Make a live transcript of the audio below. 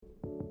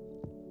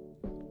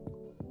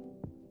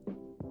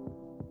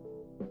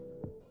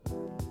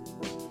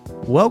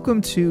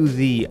Welcome to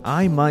the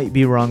I Might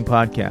Be Wrong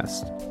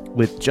podcast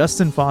with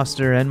Justin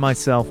Foster and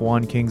myself,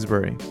 Juan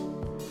Kingsbury.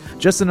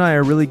 Justin and I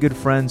are really good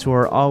friends who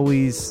are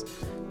always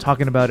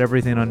talking about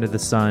everything under the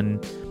sun,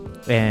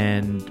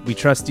 and we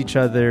trust each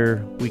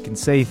other. We can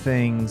say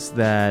things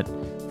that,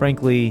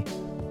 frankly,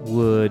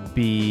 would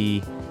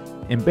be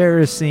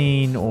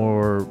embarrassing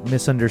or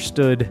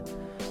misunderstood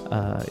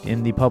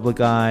in the public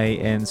eye,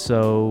 and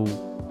so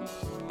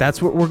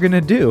that's what we're going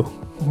to do.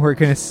 We're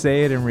going to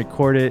say it and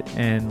record it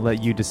and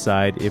let you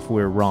decide if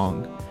we're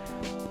wrong.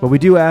 But we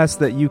do ask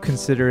that you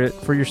consider it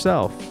for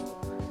yourself.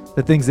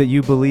 The things that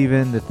you believe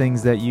in, the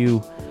things that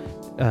you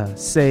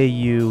say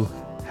you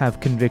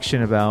have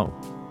conviction about.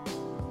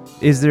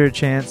 Is there a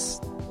chance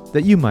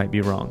that you might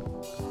be wrong?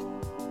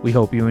 We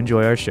hope you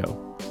enjoy our show.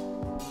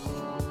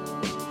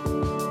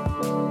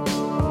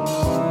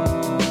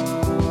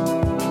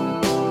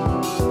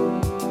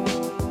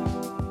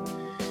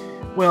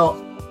 Well,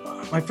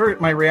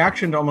 my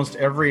reaction to almost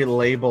every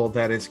label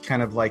that is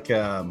kind of like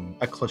a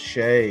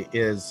cliche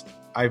is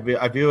I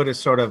view it as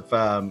sort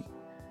of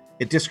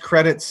it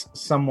discredits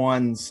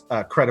someone's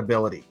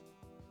credibility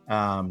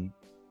to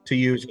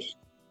use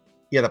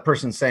the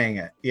person saying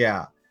it.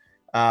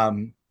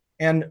 I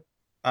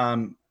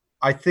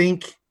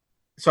think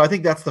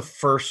that's the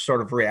first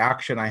sort of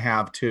reaction I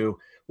have to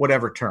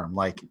whatever term,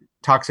 like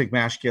toxic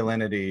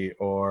masculinity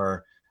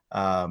or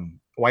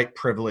white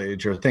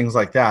privilege or things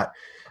like that.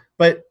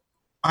 But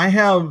I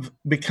have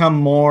become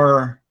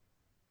more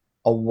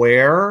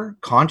aware,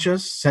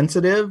 conscious,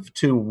 sensitive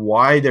to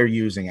why they're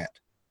using it.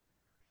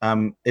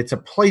 It's a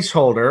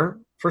placeholder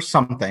for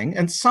something,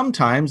 and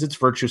sometimes it's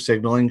virtue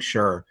signaling,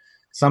 sure.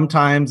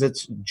 Sometimes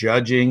it's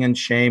judging and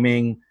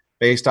shaming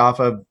based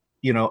off of,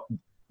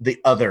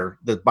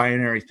 the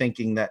binary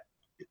thinking that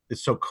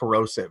is so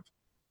corrosive.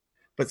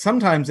 But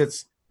sometimes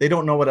they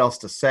don't know what else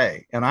to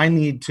say. And I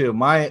need to,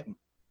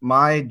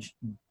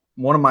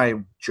 one of my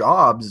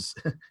jobs,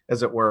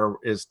 as it were,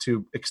 is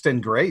to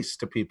extend grace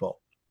to people.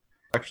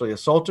 Actually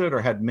assaulted or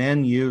had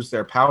men use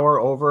their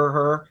power over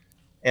her.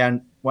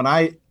 And when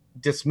I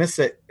dismiss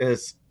it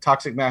as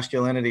toxic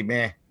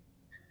masculinity,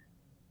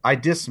 I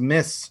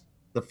dismiss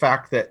the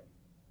fact that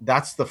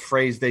that's the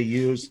phrase they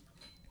use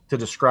to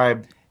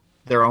describe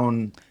their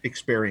own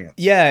experience.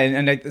 Yeah,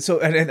 and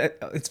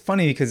it's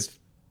funny because,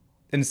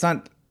 and it's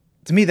not,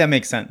 to me that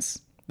makes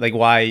sense. Like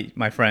why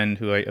my friend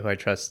who I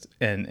trust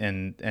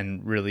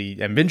and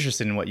really am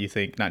interested in what you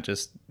think, not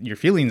just your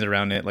feelings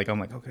around it. Like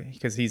I'm like, okay,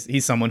 because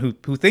he's someone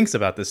who thinks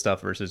about this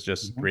stuff versus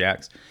just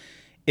reacts.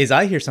 Is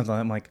I hear something,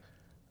 I'm like,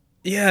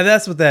 yeah,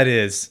 that's what that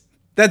is.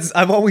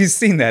 I've always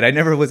seen that. I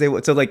never was able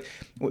to, like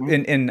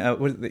in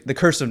the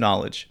curse of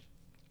knowledge.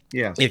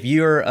 Yeah. If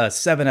you're a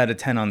 7 out of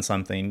 10 on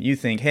something, you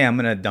think, hey, I'm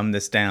gonna dumb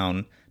this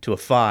down to a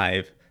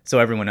 5 so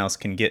everyone else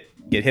can get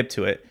hip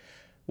to it.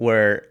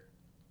 Where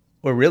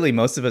really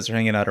most of us are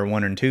hanging out our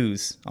 1 and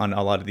 2s on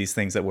a lot of these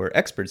things that we're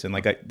experts in.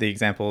 Like the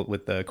example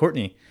with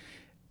Courtney,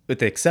 with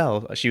the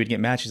Excel, she would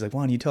get mad. She's like,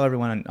 Juan, you tell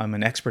everyone I'm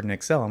an expert in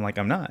Excel. I'm like,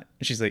 I'm not.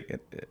 And she's like,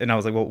 and I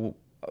was like, well,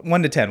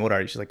 1 to 10, what are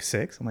you? She's like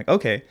 6. I'm like,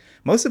 okay.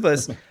 Most of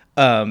us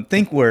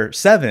think we're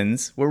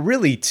 7s. We're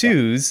really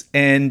 2s.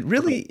 And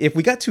really, if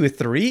we got to a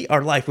 3,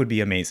 our life would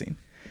be amazing.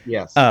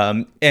 Yes.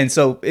 And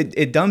so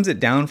it dumbs it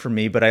down for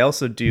me, but I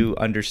also do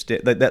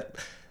understand that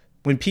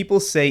when people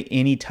say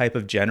any type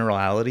of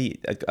generality,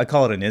 I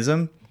call it an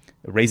ism,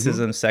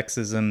 racism,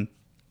 sexism.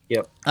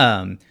 Yep.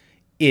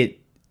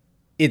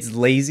 It's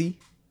lazy.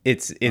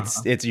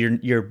 It's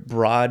your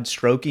broad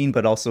stroking,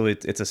 but also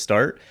it's a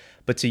start.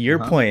 But to your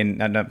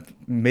point, and I'm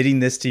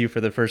admitting this to you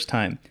for the first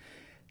time,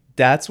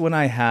 that's when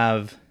I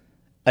have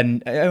I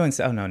wouldn't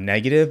say,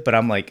 negative, but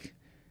I'm like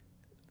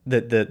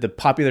the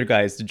popular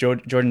guys, the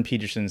Jordan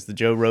Petersons, the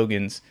Joe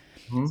Rogans,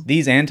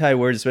 these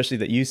anti-words, especially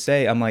that you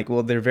say, I'm like,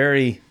 well, they're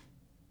very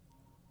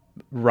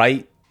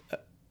right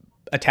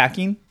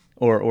attacking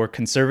or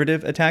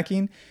conservative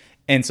attacking.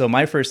 And so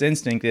my first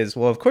instinct is,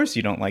 well, of course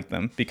you don't like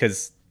them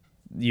because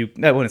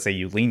I wouldn't say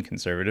you lean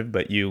conservative,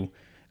 but you're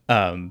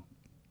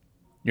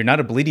not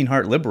a bleeding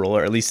heart liberal,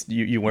 or at least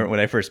you weren't when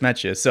I first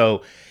met you.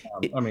 So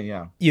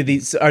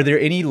are there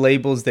any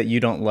labels that you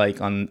don't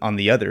like on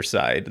the other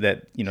side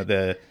that,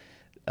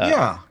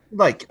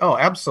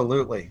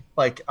 absolutely.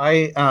 Like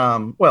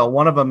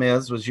one of them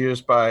was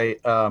used by,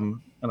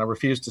 and I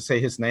refuse to say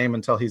his name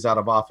until he's out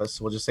of office,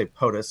 so we'll just say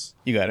POTUS.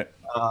 You got it.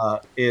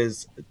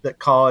 Is that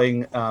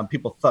calling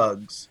people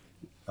thugs?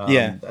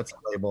 That's a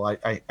label.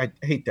 I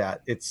hate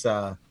that. It's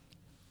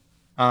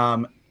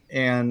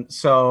and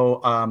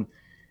so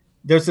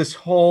there's this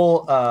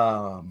whole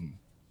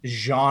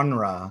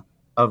genre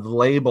of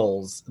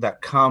labels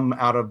that come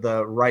out of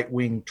the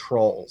right-wing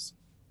trolls.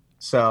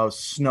 So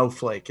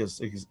snowflake is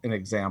an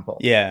example.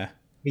 Yeah,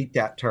 hate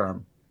that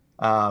term.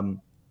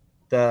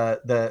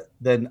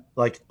 the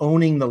like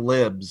owning the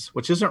libs,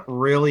 which isn't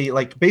really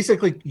like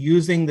basically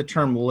using the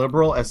term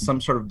liberal as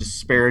some sort of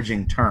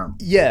disparaging term.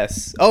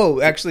 Yes.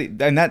 Oh, actually,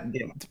 and that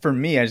Yeah. for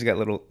me, I just got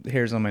little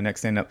hairs on my neck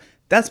standing up.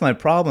 That's my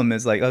problem.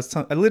 Is like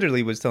I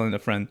literally was telling a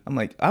friend, I'm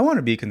like, I want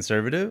to be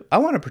conservative. I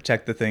want to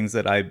protect the things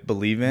that I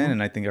believe in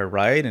and I think are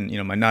right. And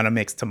my nana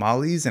makes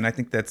tamales, and I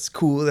think that's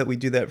cool that we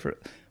do that for.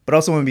 But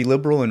also want to be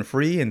liberal and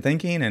free and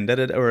thinking and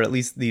or at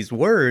least these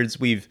words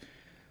we've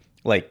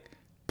like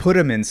put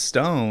them in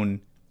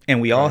stone,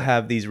 and we all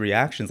have these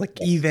reactions like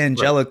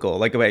evangelical.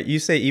 Like if you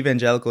say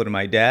evangelical to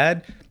my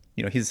dad,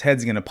 his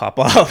head's gonna pop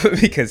off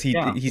because he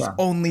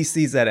only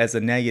sees that as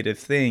a negative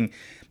thing.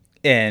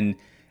 And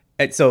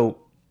so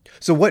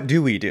what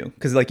do we do?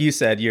 Because like you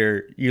said,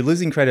 you're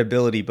losing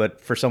credibility,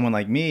 but for someone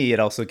like me, it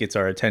also gets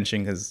our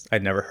attention because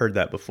I'd never heard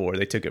that before.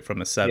 They took it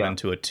from a 7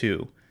 to a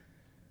 2.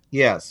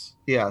 Yes.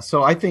 Yeah.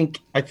 So I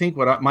think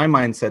what my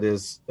mindset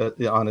is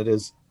on it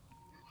is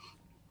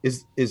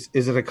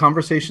it a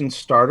conversation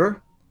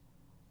starter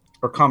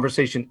or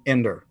conversation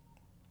ender?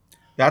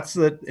 That's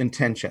the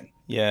intention.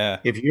 Yeah.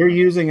 If you're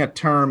using a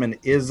term, an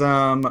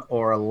ism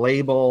or a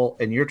label,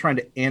 and you're trying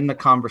to end the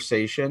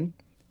conversation,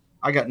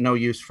 I got no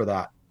use for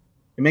that.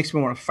 It makes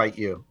me want to fight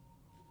you.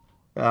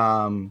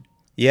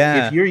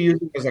 If you're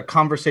using it as a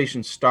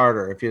conversation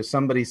starter, if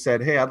somebody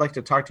said, "Hey, I'd like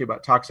to talk to you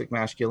about toxic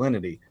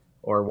masculinity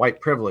or white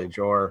privilege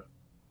or,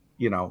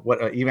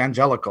 what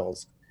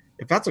evangelicals,"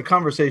 if that's a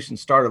conversation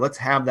starter, let's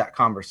have that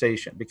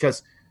conversation,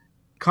 because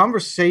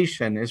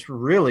conversation is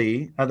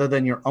really, other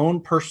than your own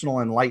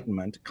personal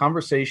enlightenment,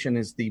 conversation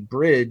is the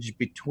bridge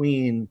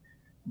between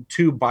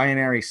two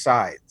binary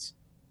sides.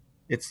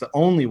 It's the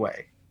only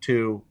way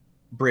to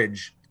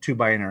bridge two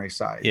binary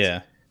sides.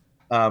 Yeah.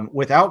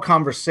 Without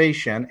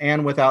conversation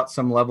and without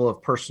some level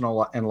of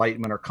personal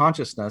enlightenment or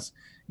consciousness,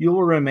 you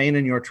will remain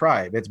in your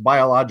tribe. It's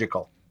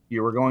biological.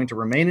 You are going to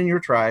remain in your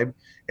tribe.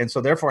 And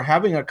so therefore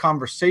having a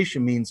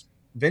conversation means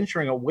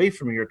venturing away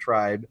from your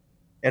tribe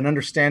and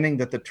understanding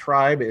that the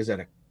tribe is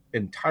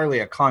entirely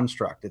a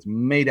construct. It's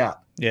made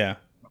up. Yeah.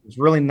 It's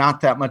really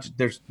not that much.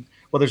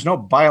 There's no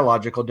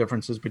biological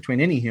differences between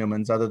any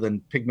humans other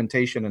than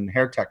pigmentation and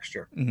hair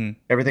texture. Mm-hmm.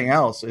 Everything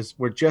else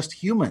we're just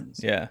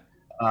humans. Yeah.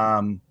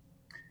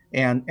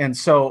 And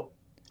so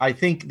I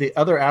think the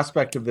other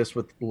aspect of this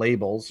with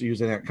labels,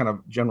 using that kind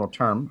of general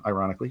term,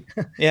 ironically,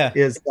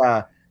 is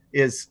I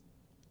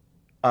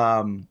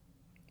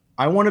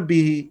want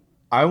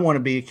to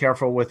be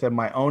careful within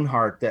my own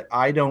heart that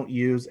I don't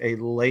use a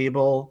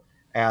label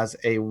as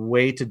a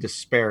way to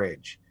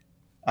disparage.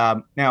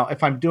 Now,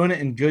 if I'm doing it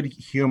in good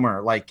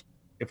humor, like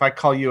if I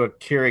call you a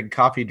Keurig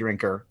coffee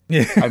drinker,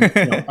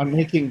 I'm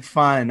making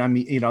fun.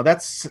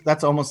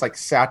 That's almost like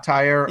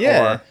satire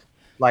or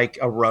like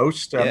a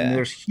roast.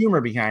 There's humor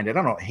behind it.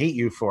 I don't hate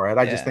you for it.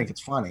 I just think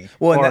it's funny.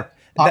 Well, or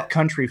pop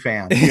country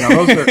fans.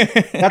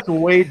 That's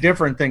way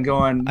different than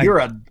going, you're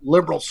a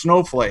liberal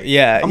snowflake.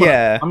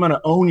 I'm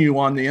gonna own you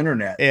on the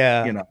internet.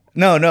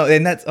 No,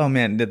 and that's, oh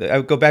man,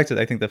 I go back to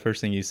that. I think the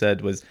first thing you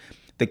said was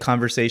the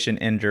conversation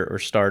ender or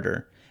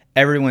starter.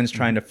 Everyone's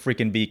trying to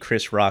freaking be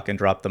Chris Rock and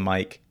drop the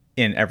mic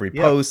in every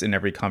post, in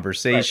every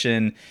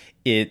conversation.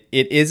 Right.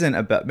 It isn't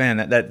about,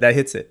 man, that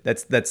hits it.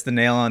 That's the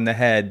nail on the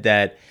head.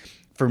 That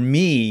for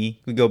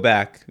me, we go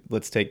back,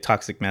 let's take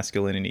toxic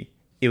masculinity.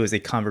 It was a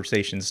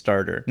conversation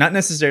starter. Not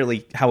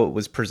necessarily how it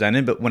was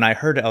presented, but when I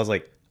heard it, I was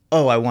like,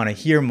 oh, I want to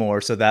hear more.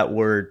 So that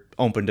word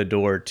opened a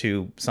door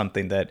to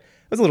something that I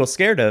was a little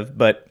scared of,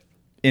 but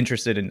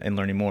interested in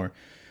learning more.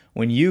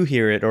 When you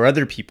hear it or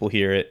other people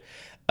hear it,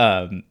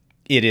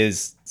 it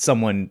is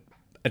someone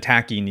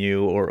attacking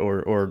you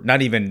or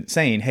not even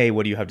saying, hey,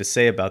 what do you have to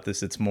say about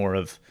this? It's more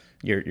of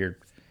your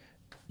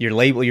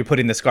label. You're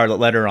putting the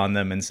scarlet letter on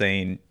them and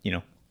saying,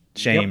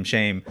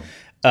 shame.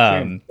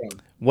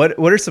 What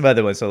are some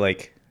other ones? So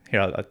like, here,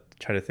 I'll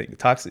try to think.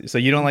 Toxic. So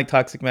you don't like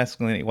toxic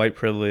masculinity, white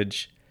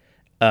privilege.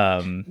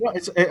 I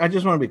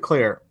just want to be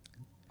clear.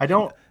 I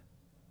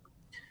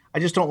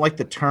just don't like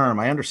the term.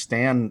 I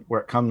understand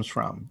where it comes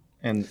from.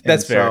 And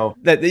that's fair. So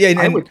and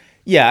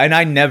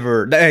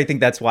I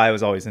think that's why I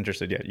was always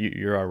interested. Yeah,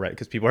 you're all right,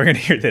 because people are going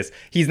to hear this.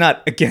 He's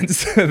not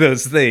against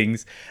those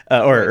things,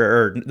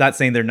 or not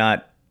saying they're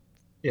not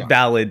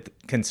valid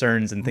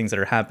concerns and things that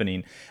are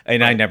happening.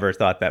 And I never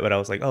thought that, but I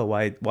was like, oh,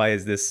 why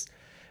is this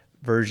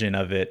version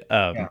of it?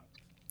 I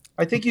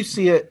think you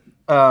see it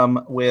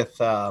with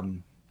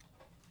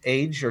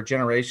age or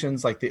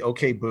generations, like the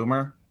OK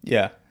Boomer.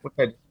 Yeah,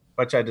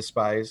 which I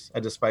despise. I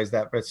despise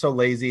that, but it's so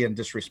lazy and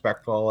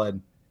disrespectful.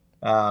 And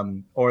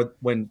or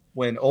when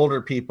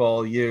older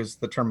people use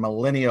the term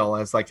millennial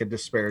as like a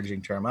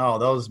disparaging term. Oh,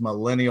 those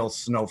millennial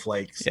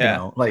snowflakes.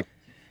 Like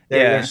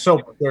they're so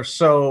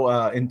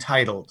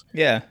entitled.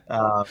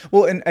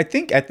 Well, and I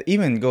think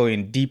even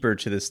going deeper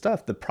to this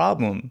stuff, the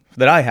problem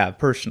that I have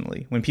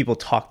personally when people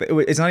talk,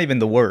 it's not even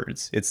the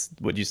words. It's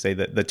what you say,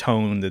 the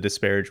tone, the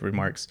disparaged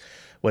remarks,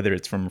 whether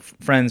it's from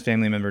friends,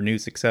 family member,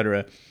 news,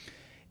 etc.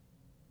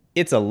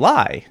 It's a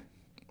lie.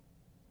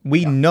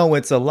 We know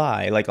it's a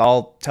lie. Like,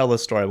 I'll tell a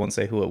story. I won't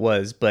say who it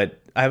was, but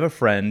I have a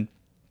friend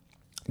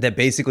that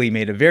basically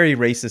made a very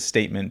racist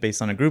statement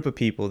based on a group of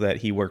people that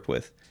he worked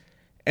with.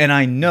 And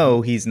I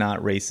know he's not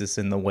racist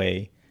in the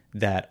way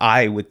that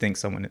I would think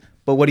someone is.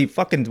 But what he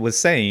fucking was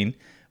saying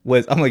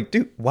was, I'm like,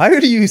 dude, why are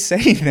you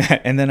saying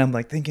that? And then I'm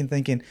like thinking.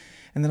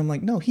 And then I'm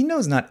like, no, he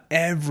knows not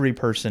every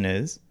person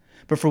is.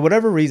 But for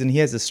whatever reason, he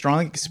has a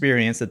strong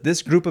experience that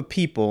this group of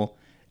people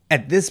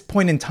at this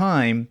point in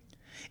time,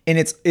 and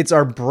it's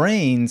our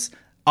brains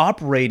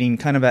operating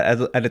kind of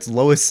at its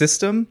lowest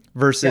system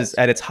versus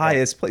at its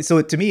highest place.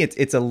 So to me,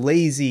 it's a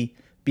lazy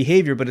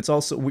behavior, but it's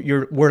also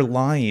we're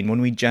lying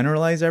when we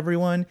generalize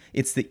everyone.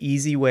 It's the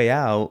easy way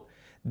out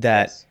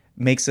that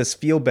makes us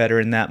feel better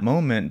in that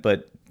moment,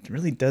 but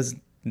really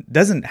doesn't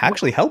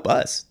actually help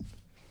us.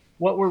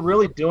 What we're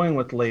really doing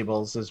with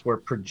labels is we're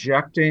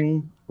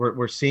projecting.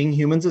 We're seeing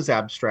humans as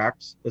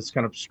abstracts, as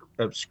kind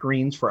of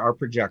screens for our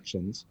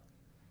projections.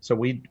 So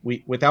we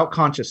without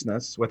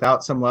consciousness,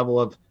 without some level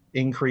of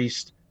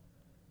increased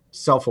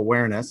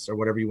self-awareness or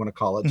whatever you want to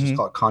call it, just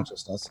call it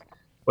consciousness.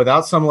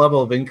 Without some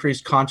level of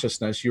increased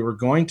consciousness, you are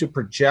going to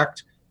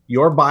project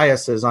your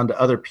biases onto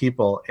other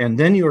people, and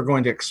then you are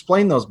going to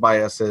explain those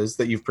biases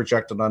that you've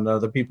projected onto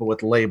other people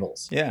with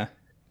labels. Yeah.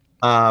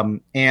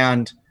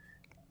 And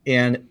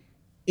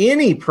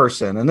any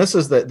person, and this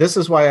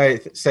is why I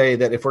say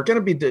that if we're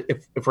going to be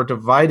if we're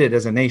divided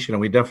as a nation,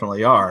 and we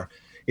definitely are,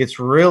 it's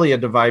really a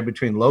divide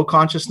between low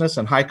consciousness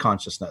and high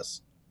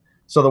consciousness.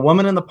 So the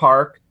woman in the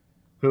park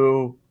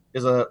who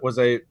was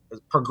a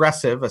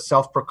progressive, a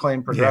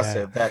self-proclaimed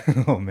progressive that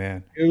oh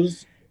man,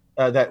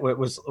 that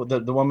was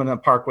the woman in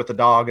the park with the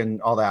dog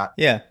and all that.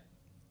 Yeah,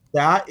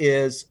 that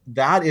is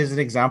an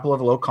example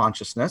of low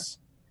consciousness,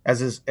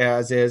 as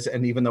is,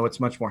 and even though it's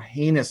much more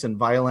heinous and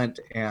violent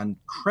and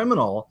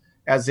criminal,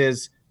 as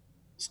is,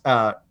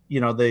 the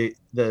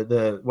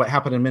what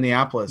happened in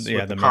Minneapolis.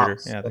 Yeah, with the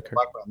cops, murder.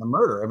 Yeah, the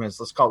murder. I mean,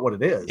 let's call it what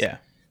it is. Yeah,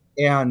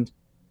 and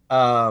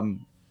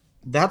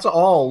that's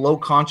all low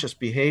conscious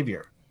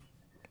behavior.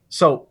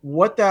 So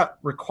what that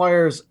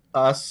requires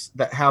us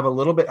that have a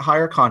little bit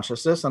higher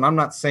consciousness, and I'm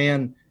not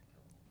saying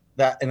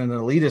that in an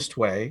elitist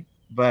way,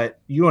 but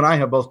you and I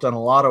have both done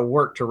a lot of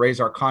work to raise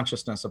our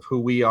consciousness of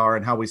who we are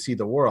and how we see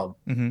the world.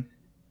 Mm-hmm.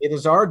 It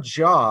is our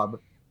job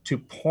to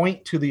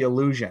point to the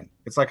illusion.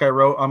 It's like I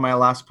wrote on my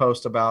last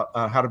post about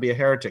how to be a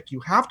heretic. You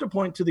have to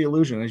point to the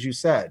illusion, as you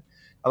said.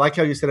 I like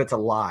how you said it's a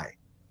lie.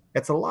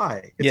 It's a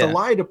lie. It's a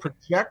lie to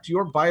project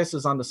your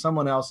biases onto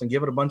someone else and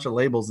give it a bunch of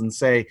labels and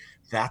say,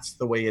 that's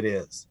the way it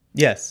is.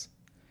 Yes.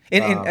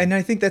 And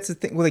I think that's the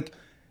thing. Like,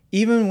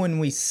 even when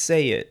we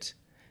say it,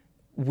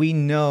 we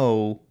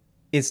know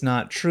it's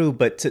not true,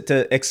 but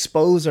to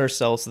expose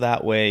ourselves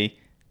that way,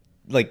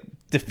 like,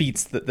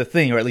 defeats the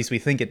thing, or at least we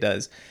think it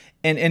does.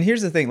 And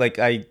here's the thing, like,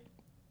 I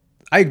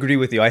agree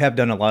with you. I have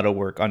done a lot of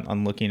work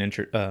on looking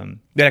into,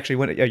 actually,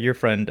 when your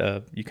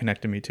friend, you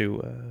connected me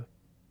to,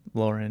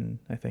 Lauren,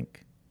 I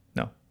think.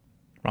 No,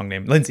 wrong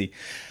name. Lindsay.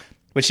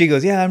 But she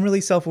goes, yeah, I'm really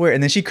self-aware.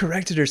 And then she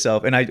corrected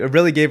herself. And I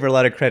really gave her a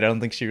lot of credit. I don't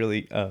think she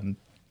really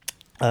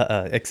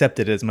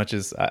accepted it as much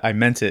as I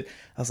meant it.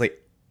 I was like,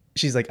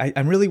 she's like,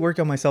 I'm really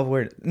working on my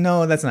self-awareness.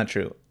 No, that's not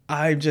true.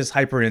 I'm just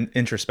hyper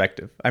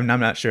introspective. I'm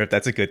not sure if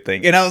that's a good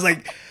thing. And I was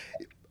like,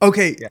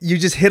 okay, you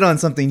just hit on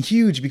something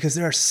huge, because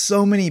there are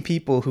so many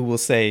people who will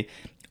say,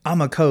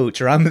 I'm a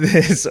coach, or I'm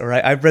this, or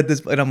I've read this.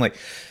 And I'm like,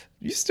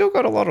 you still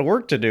got a lot of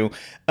work to do.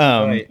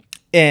 Right.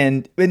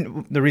 And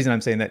the reason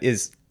I'm saying that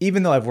is,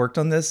 even though I've worked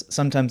on this,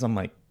 sometimes I'm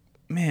like,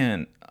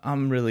 man,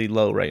 I'm really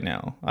low right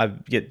now. I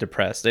get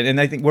depressed. And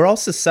I think we're all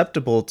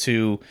susceptible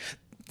to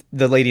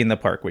the lady in the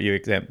park, what you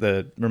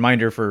the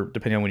reminder for,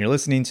 depending on when you're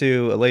listening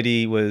to, a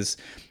lady was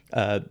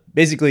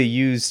basically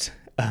used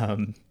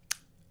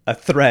a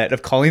threat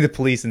of calling the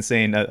police and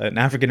saying an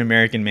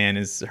African-American man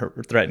is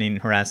threatening,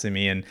 harassing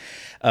me. And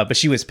but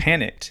she was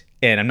panicked.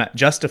 And I'm not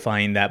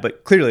justifying that,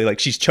 but clearly, like,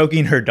 she's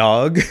choking her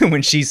dog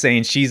when she's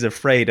saying she's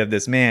afraid of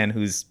this man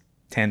who's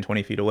 10,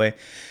 20 feet away.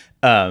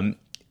 And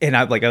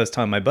I was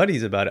telling my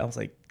buddies about it. I was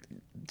like,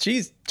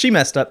 she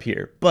messed up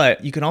here.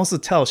 But you can also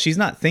tell she's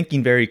not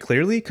thinking very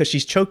clearly, because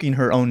she's choking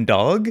her own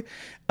dog.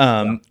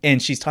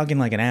 And she's talking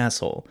like an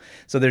asshole.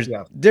 So there's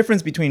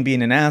difference between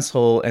being an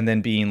asshole and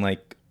then being,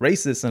 like,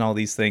 racist and all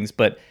these things.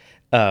 But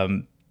I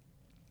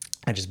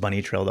just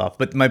bunny trailed off.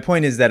 But my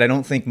point is that I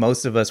don't think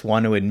most of us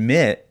want to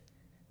admit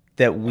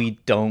that we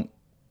don't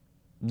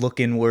look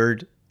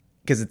inward,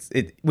 because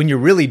when you're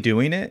really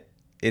doing it,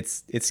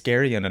 it's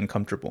scary and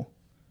uncomfortable.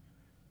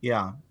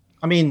 Yeah.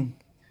 I mean,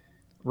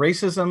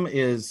 racism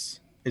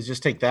is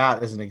just take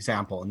that as an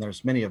example. And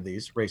there's many of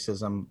these.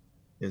 Racism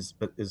is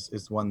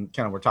one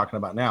kind of we're talking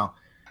about now.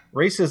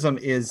 Racism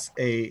is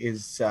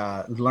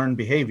learned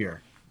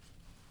behavior.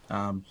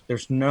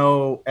 There's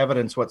no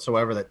evidence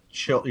whatsoever that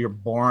you're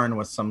born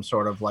with some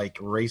sort of, like,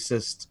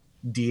 racist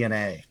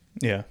DNA.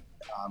 Yeah.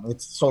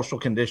 It's social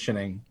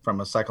conditioning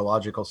from a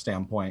psychological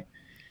standpoint.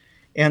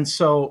 And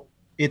so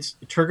it's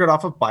triggered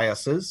off of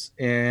biases,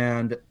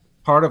 and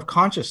part of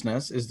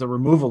consciousness is the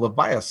removal of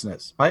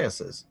biases.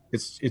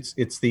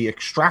 It's the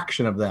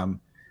extraction of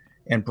them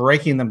and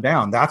breaking them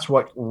down. That's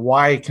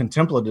why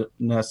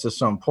contemplativeness is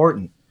so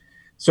important.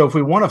 So if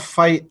we want to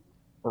fight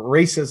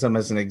racism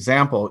as an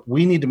example,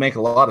 we need to make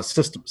a lot of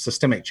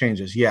systemic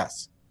changes,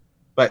 yes.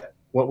 But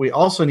what we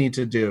also need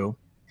to do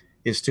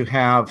is to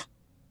have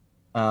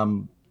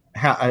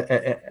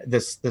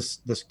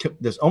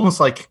this almost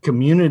like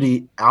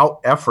community out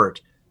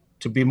effort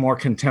to be more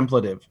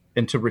contemplative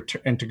and to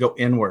return and to go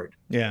inward.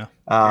 Yeah.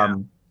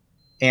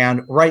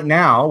 And right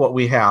now, what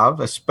we have,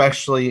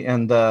 especially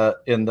in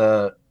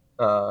the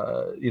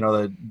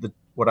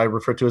what I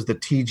refer to as the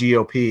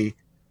TGOP,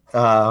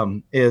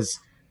 is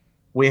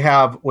we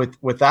have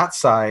with that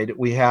side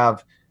we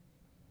have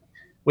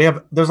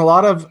there's a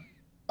lot of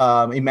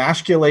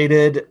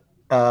emasculated,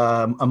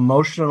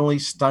 emotionally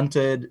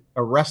stunted,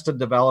 arrested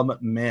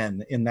development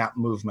men in that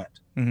movement.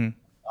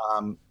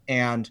 Mm-hmm.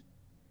 And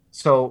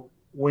so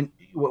when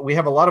we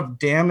have a lot of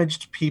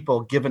damaged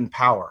people given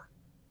power,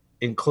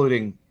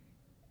 including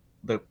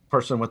the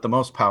person with the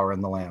most power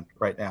in the land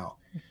right now.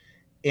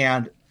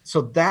 And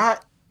so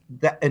that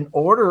in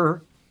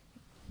order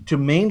to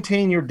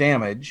maintain your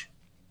damaged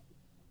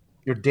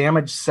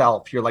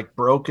self, you're like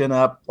broken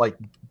up, like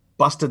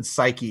busted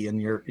psyche,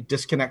 and you're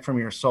disconnect from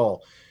your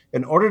soul.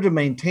 In order to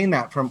maintain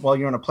that while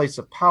you're in a place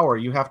of power,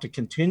 you have to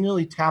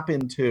continually tap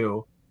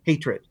into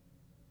hatred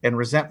and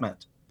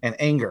resentment and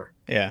anger.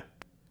 Yeah.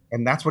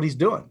 And that's what he's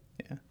doing.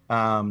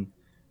 Yeah.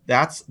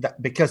 That's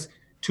because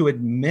to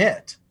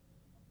admit,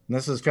 and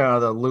this is kind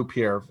of the loop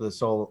here for this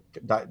whole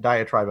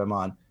diatribe I'm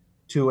on,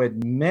 to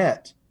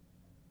admit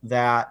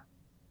that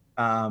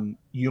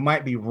you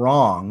might be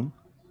wrong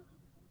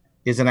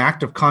is an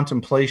act of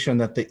contemplation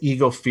that the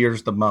ego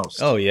fears the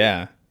most. Oh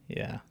yeah.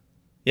 Yeah.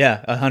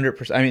 Yeah.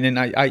 100%. I mean, and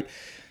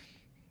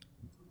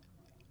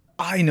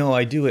I know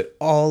I do it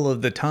all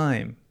of the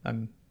time.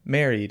 I'm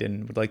married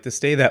and would like to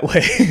stay that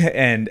way.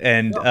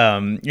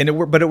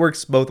 But it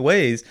works both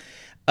ways.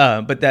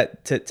 But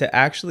that to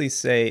actually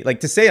say, like,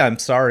 to say I'm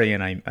sorry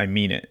and I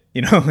mean it,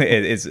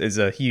 is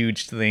a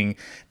huge thing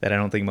that I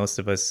don't think most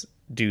of us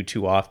do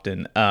too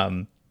often.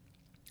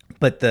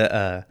 But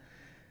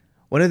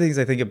one of the things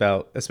I think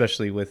about,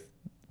 especially with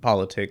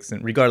politics,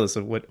 and regardless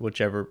of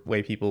whichever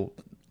way people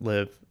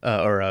live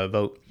or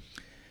vote,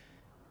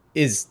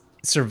 is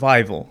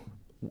survival.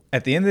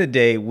 At the end of the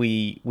day,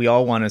 we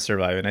all want to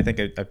survive, and I think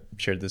I've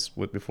shared this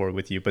before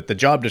with you. But the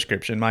job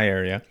description in my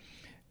area,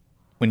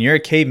 when you're a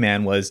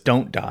caveman, was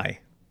don't die.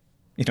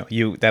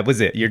 That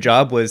was it. Your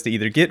job was to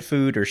either get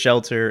food or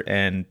shelter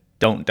and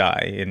don't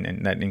die,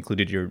 and that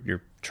included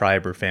your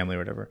tribe or family or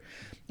whatever.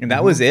 And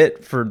that was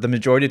it for the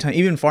majority of the time.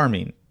 Even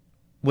farming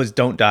was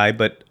don't die,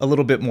 but a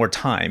little bit more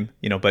time.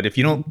 But if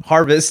you don't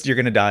harvest, you're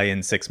going to die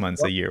in 6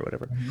 months, a year,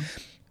 whatever.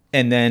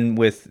 And then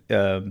with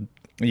I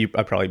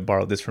probably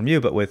borrowed this from you,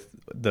 but with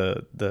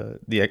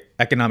the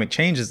economic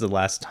changes the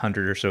last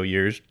 100 or so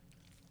years,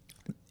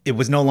 it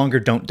was no longer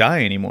don't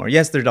die anymore.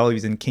 Yes, there's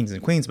always in kings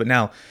and queens, but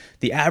now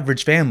the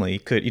average family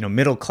could,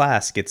 middle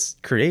class gets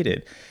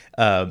created.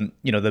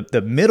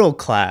 The middle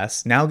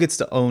class now gets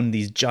to own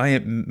these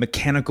giant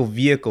mechanical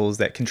vehicles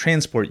that can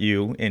transport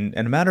you in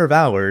a matter of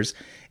hours.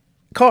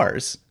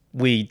 Cars.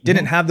 We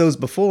didn't have those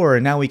before,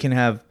 and now we can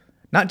have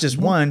not just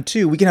one,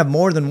 two, we can have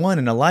more than one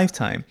in a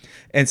lifetime.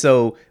 And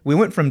so we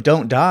went from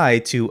don't die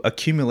to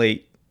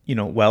accumulate,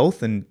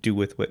 wealth and do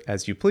with what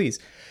as you please.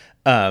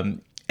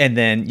 And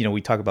then,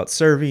 we talk about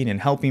serving and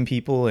helping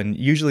people, and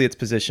usually it's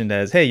positioned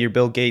as, hey, you're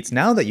Bill Gates.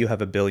 Now that you have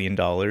 $1 billion,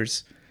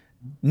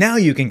 now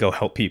you can go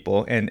help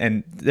people.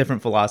 And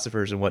different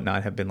philosophers and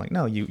whatnot have been like,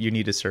 no, you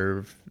need to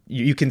serve.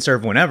 You can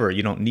serve whenever.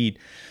 You don't need.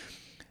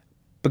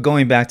 But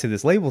going back to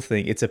this label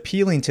thing, it's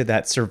appealing to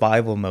that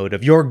survival mode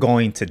of you're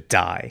going to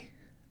die.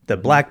 The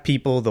black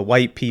people, the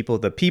white people,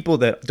 the people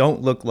that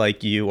don't look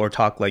like you or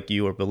talk like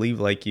you or believe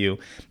like you.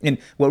 And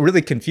what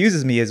really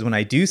confuses me is when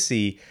I do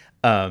see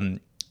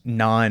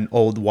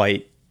non-old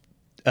white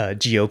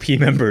GOP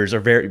members or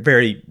very,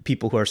 very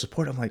people who are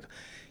supportive. I'm like,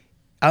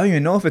 I don't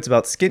even know if it's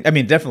about skin. I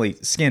mean, definitely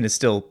skin is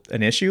still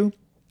an issue,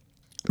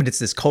 but it's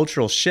this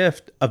cultural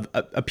shift of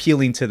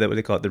appealing to what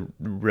they call it, the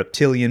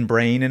reptilian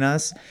brain in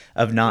us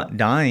of not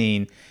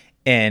dying.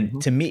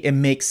 And to me, it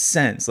makes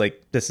sense.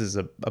 Like, this is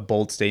a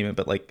bold statement,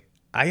 but like,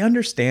 I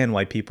understand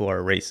why people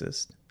are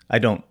racist. I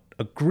don't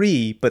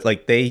agree, but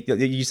like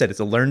you said, it's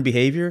a learned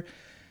behavior.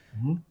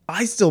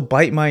 I still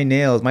bite my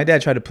nails. My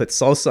dad tried to put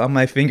salsa on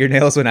my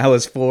fingernails when I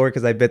was 4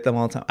 because I bit them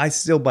all the time. I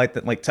still bite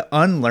them. Like, to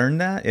unlearn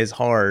that is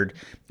hard.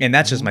 And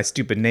that's just my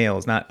stupid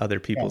nails, not other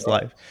people's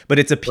life. But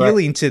it's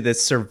appealing to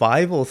this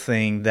survival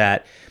thing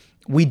that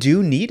we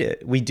do need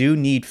it. We do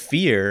need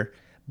fear,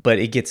 but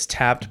it gets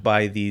tapped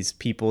by these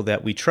people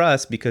that we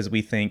trust because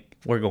we think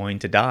we're going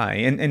to die.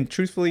 And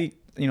truthfully,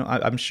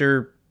 I'm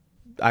sure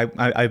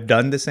I've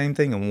done the same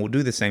thing, and we'll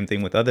do the same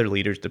thing with other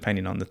leaders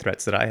depending on the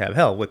threats that I have.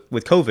 Hell,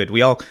 with COVID,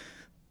 we all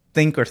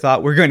think or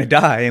thought we're going to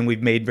die, and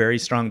we've made very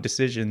strong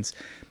decisions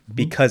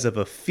because of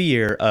a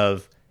fear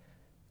of,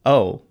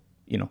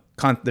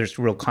 there's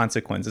real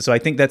consequences. So I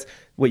think that's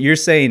what you're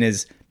saying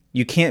is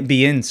you can't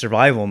be in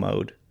survival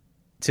mode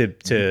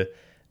to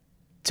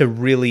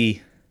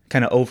really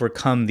kind of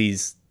overcome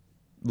these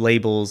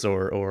labels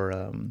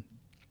or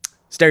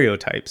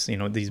stereotypes,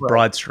 these Right.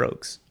 broad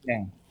strokes.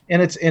 Yeah.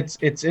 And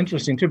it's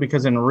interesting too,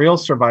 because in real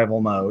survival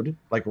mode,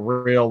 like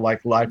real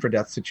like life or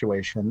death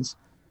situations,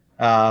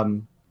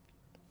 um,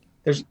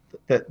 there's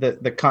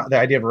the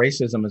idea of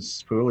racism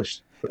is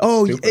foolish. It's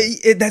Oh,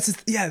 stupid. that's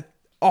yeah.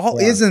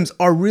 All Yeah. isms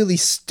are really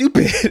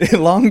stupid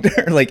long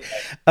term. Like,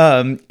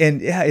 and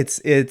yeah,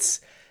 it's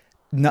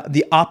not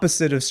the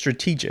opposite of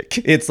strategic.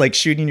 It's like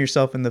shooting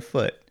yourself in the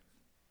foot.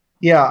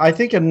 Yeah, I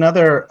think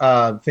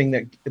another thing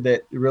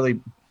that really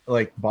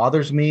like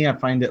bothers me, I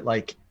find it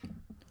like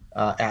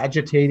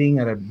agitating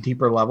at a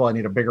deeper level. I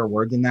need a bigger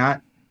word than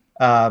that.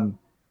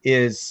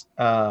 Is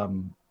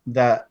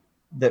that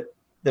that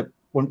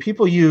when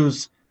people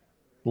use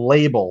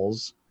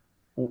labels,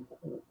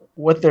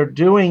 what they're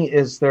doing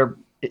is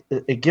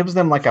it gives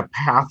them like a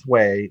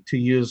pathway to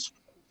use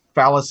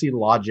fallacy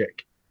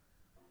logic.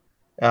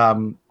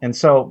 And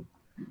so,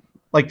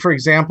 like for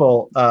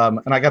example,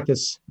 and I got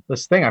this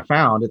thing I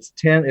found. It's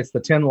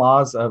the 10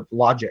 laws of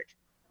logic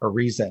or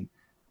reason,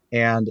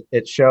 and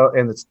it's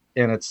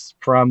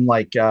from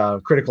like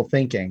critical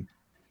thinking,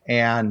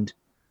 and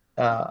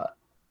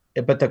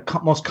but the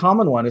most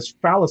common one is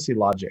fallacy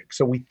logic.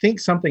 So we think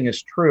something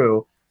is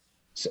true,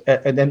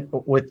 and then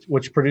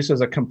which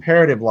produces a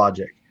comparative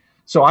logic.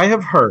 So I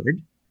have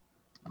heard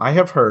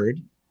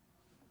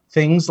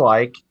things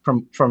like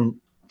from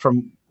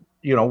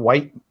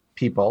white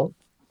people.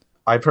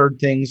 I've heard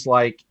things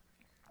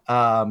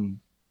um,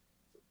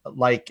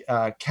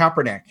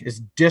 Kaepernick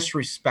is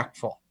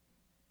disrespectful,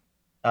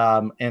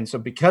 and so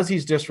because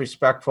he's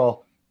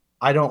disrespectful,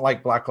 I don't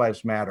like Black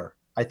Lives Matter.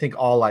 I think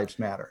all lives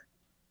matter.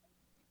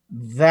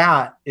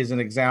 That is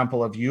an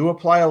example of you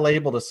apply a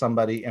label to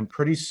somebody, and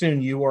pretty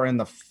soon you are in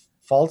the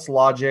false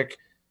logic,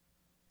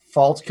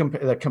 false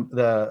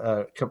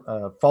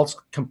false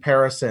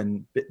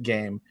comparison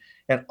game,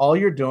 and all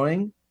you're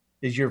doing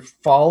is you're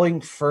falling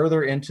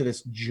further into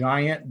this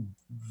giant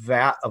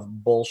vat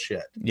of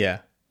bullshit. Yeah.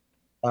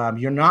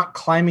 You're not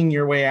climbing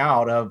your way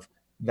out of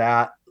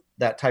that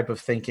type of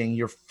thinking.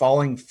 You're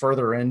falling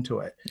further into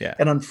it. Yeah.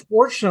 And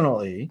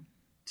unfortunately,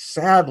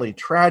 sadly,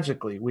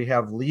 tragically, we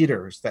have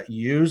leaders that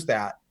use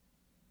that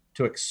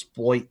to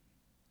exploit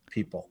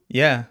people.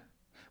 Yeah.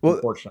 Well,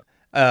 unfortunately.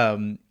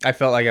 I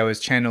felt like I was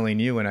channeling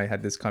you when I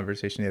had this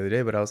conversation the other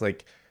day, but I was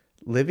like,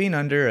 living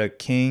under a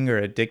king or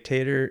a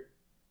dictator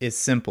is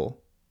simple.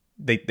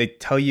 They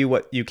tell you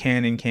what you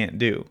can and can't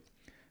do.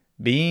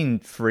 Being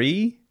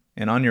free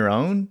and on your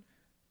own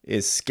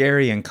is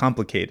scary and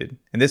complicated.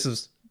 And this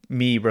is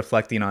me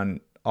reflecting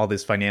on all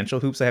this financial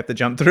hoops I have to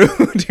jump through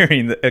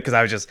because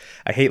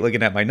I hate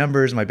looking at my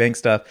numbers, my bank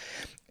stuff.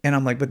 And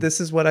I'm like, but this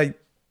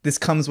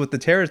comes with the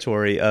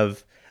territory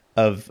of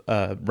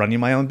running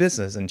my own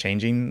business and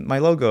changing my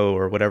logo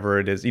or whatever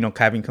it is,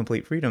 having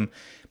complete freedom.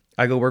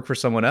 I go work for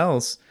someone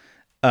else.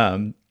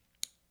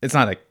 It's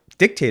not a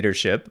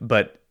dictatorship,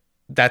 but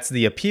that's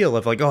the appeal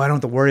of like, oh, I don't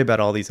have to worry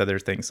about all these other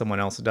things someone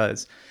else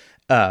does.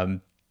 That's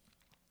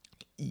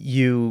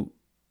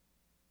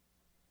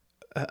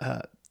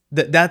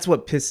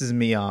what pisses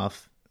me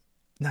off.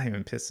 Not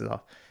even pisses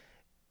off.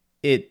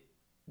 It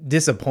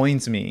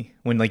disappoints me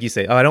when, like you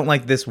say, oh, I don't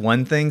like this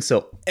one thing,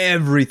 so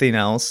everything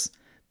else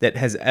that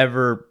has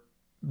ever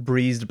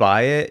breezed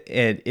by it,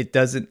 and it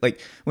doesn't,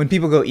 like when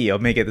people go, I'll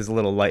make it this a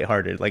little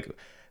lighthearted. Like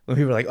when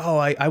people are like, oh,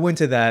 I went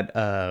to that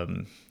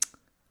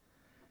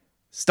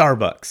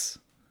Starbucks.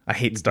 I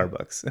hate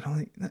Starbucks. And I'm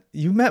like,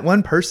 you met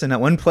one person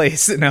at one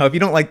place. Now, if you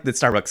don't like the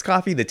Starbucks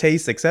coffee, the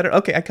taste, etc.,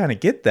 okay, I kind of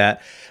get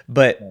that.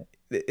 But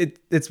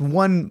it's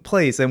one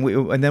place, and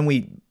we're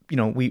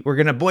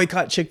gonna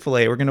boycott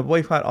Chick-fil-A. We're gonna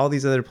boycott all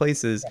these other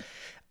places.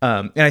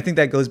 And I think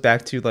that goes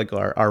back to like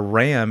our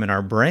RAM and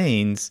our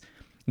brains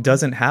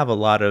doesn't have a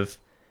lot of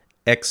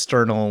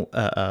external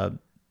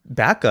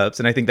backups,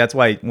 and I think that's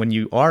why when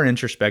you are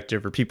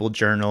introspective or people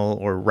journal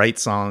or write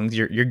songs,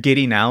 you're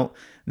getting out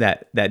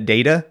that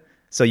data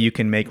so you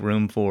can make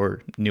room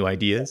for new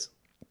ideas.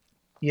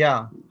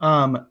 Yeah.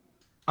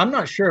 I'm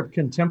not sure if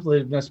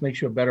contemplativeness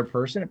makes you a better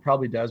person. It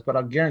probably does, but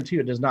I'll guarantee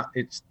you it does not.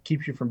 It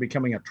keeps you from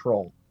becoming a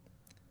troll.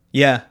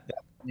 Yeah.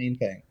 That's the main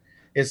thing.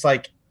 It's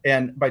like,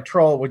 and by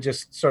troll would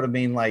just sort of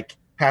mean like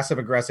passive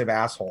aggressive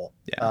asshole.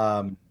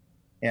 Yeah.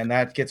 And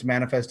that gets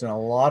manifested in a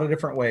lot of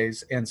different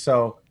ways. And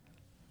so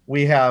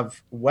we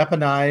have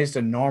weaponized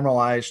and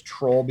normalized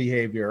troll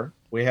behavior.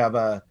 We have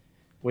the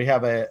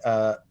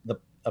president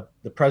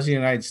of the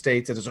United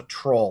States that is a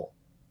troll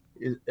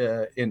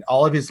in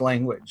all of his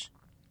language.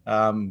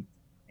 But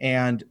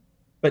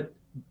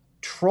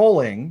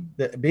trolling,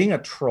 being a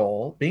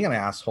troll, being an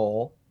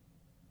asshole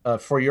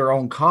for your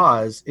own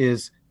cause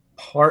is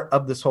part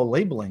of this whole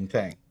labeling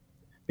thing,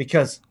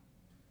 because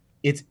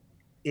it's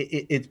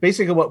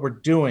basically what we're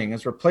doing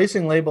is we're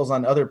placing labels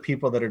on other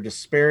people that are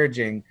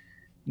disparaging.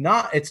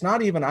 It's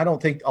not even, I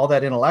don't think, all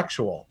that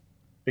intellectual,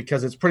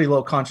 because it's pretty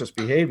low conscious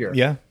behavior.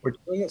 Yeah. We're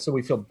doing it so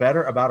we feel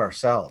better about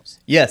ourselves.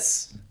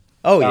 Yes.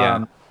 Oh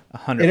yeah.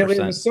 100%. And it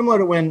was similar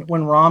to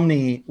when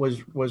Romney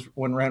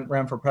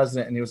ran for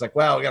president, and he was like,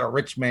 "Well, we got a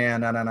rich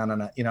man,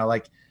 no,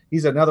 like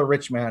he's another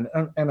rich man,"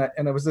 and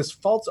it was this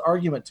false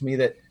argument to me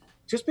that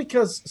just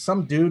because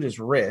some dude is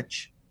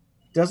rich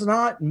does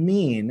not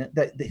mean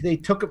that they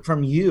took it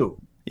from you.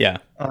 Yeah.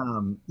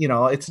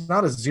 It's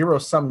not a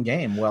zero-sum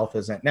game. Wealth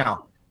isn't.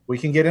 Now, we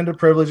can get into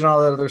privilege and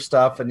all that other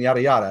stuff and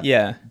yada, yada.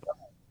 Yeah.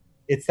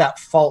 It's that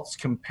false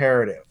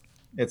comparative.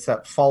 It's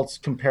that false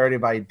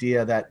comparative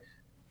idea that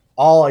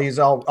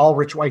all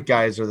rich white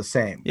guys are the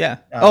same. Yeah.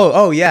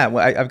 Yeah. Well,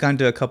 I've gone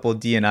to a couple of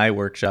D&I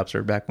workshops,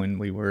 or back when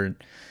we were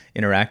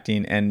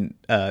interacting, and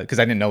because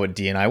I didn't know what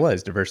D&I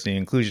was, diversity and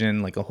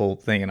inclusion, like a whole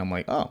thing. And I'm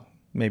like, oh,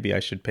 maybe I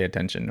should pay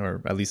attention,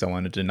 or at least I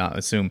wanted to not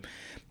assume.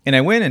 And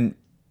I went, and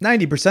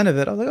 90% of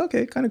it, I was like,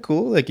 okay, kind of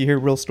cool. Like, you hear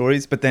real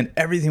stories, but then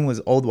everything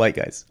was old white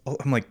guys. Oh,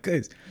 I'm like,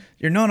 guys,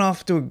 you're not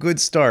off to a good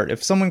start.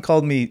 If someone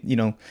called me,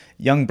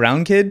 young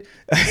brown kid,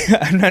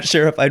 I'm not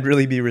sure if I'd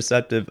really be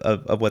receptive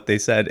of what they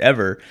said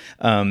ever.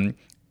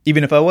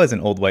 Even if I was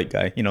an old white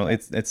guy,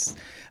 it's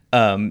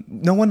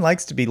no one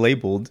likes to be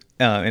labeled,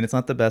 and it's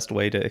not the best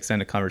way to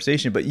extend a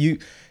conversation. But you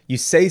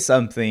say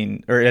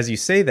something, or as you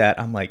say that,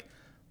 I'm like,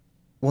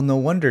 well, no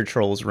wonder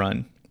trolls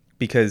run,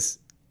 because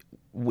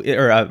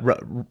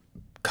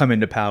come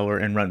into power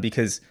and run,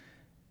 because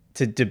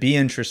to be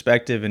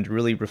introspective and to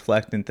really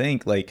reflect and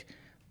think, like,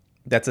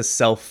 that's a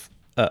self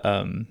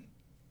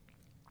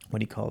what do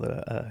you call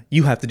it,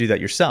 you have to do that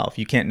yourself.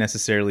 You can't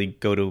necessarily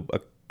go to a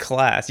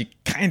class. You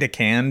kind of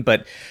can,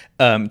 but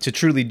to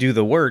truly do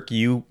the work,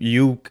 you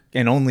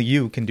and only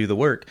you can do the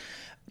work.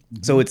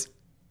 Mm-hmm.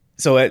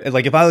 So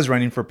like, if I was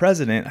running for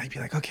president, I'd be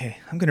like, okay,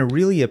 I'm going to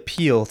really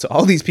appeal to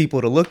all these people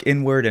to look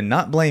inward and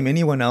not blame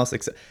anyone else.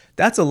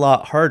 That's a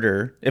lot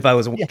harder if I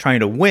was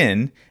trying to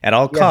win at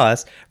all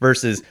costs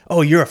versus,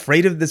 oh, you're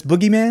afraid of this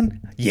boogeyman?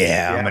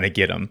 Yeah. I'm going to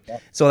get him. Yeah.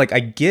 So, like,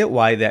 I get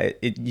why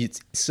it's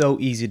so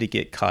easy to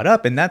get caught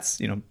up. And that's,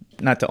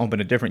 not to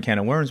open a different can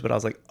of worms, but I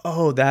was like,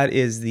 oh, that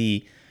is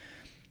the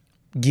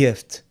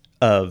gift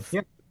of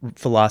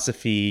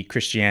philosophy,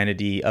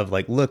 Christianity, of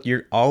like, look,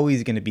 you're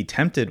always going to be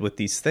tempted with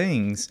these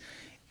things,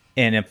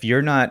 and if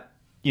you're not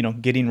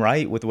getting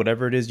right with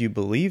whatever it is you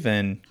believe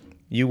in,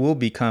 you will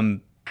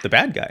become the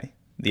bad guy,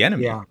 the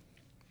enemy.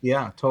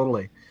 Yeah,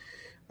 totally.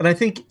 And I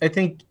think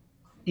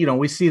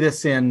we see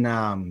this in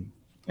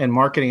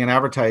marketing and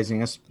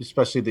advertising,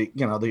 especially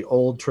the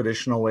old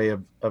traditional way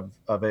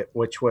of it,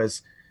 which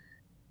was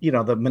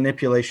the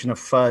manipulation of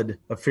FUD,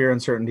 of fear,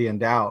 uncertainty,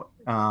 and doubt.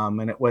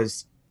 And it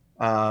was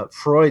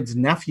Freud's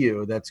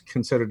nephew that's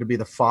considered to be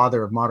the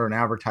father of modern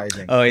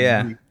advertising. Oh,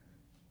 yeah.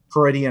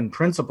 Freudian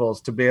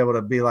principles to be able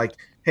to be like,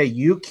 hey,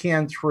 you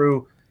can,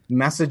 through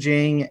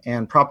messaging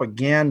and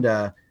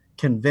propaganda,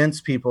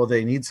 convince people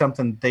they need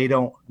something they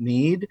don't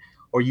need,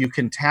 or you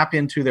can tap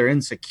into their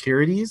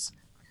insecurities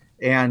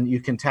and you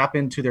can tap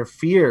into their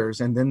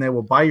fears, and then they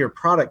will buy your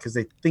product because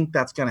they think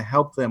that's going to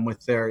help them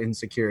with their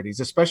insecurities,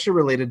 especially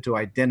related to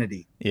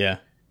identity. Yeah.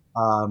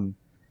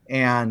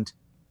 And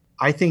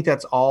I think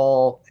that's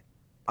all.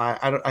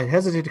 I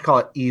hesitate to call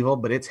it evil,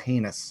 but it's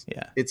heinous.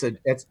 Yeah. It's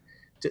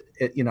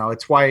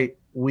why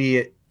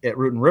we at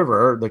Root and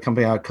River, the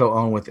company I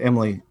co-own with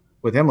Emily,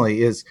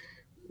 is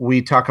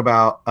we talk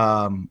about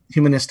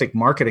humanistic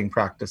marketing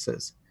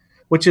practices,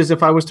 which is,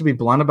 if I was to be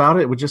blunt about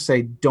it, would just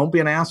say, don't be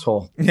an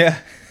asshole. Yeah.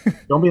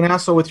 Don't be an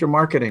asshole with your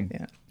marketing.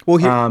 Yeah.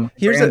 Well,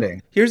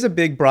 here's a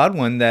big broad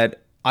one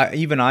that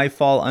I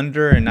fall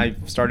under, and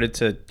I've started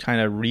to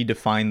kind of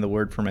redefine the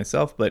word for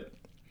myself, but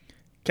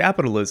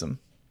capitalism.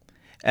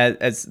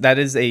 As that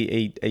is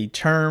a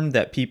term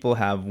that people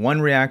have one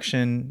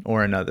reaction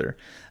or another.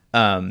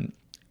 And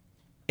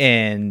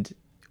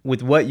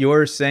with what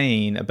you're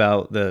saying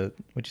about what'd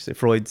you say,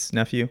 Freud's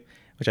nephew,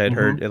 which I had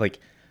heard, like,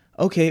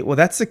 okay, well,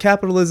 that's the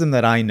capitalism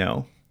that I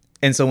know.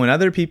 And so when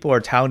other people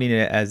are touting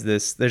it as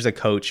this, there's a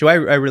coach who I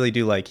really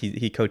do like.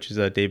 He coaches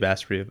Dave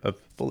Asprey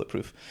of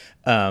Bulletproof,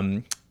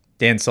 Dan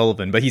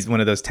Sullivan, but he's one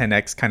of those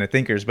 10X kind of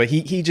thinkers. But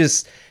he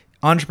just,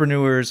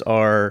 entrepreneurs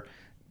are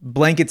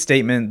blanket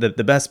statement,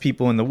 the best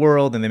people in the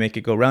world, and they make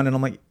it go round. And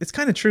I'm like, it's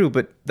kind of true,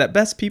 but that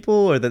best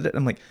people,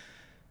 I'm like,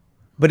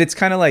 but it's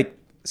kind of like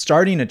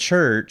starting a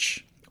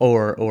church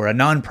or a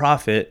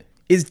nonprofit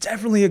is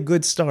definitely a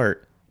good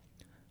start.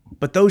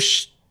 But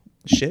those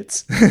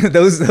shits,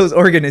 those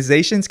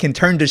organizations can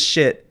turn to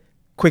shit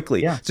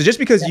quickly. Yeah. So just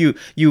because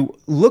you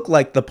look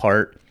like the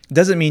part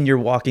doesn't mean you're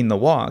walking the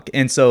walk.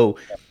 And so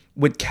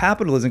with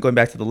capitalism, going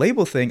back to the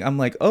label thing, I'm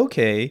like,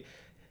 okay,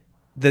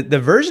 the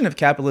version of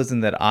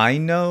capitalism that I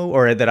know,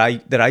 or that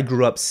I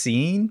grew up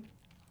seeing,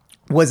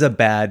 was a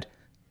bad,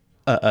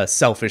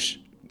 selfish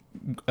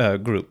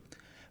group.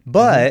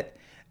 But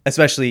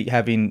especially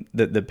having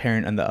the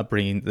parent and the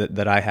upbringing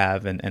that I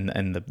have,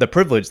 and the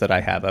privilege that I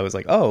have, I was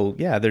like, oh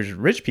yeah, there's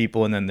rich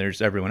people and then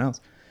there's everyone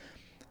else.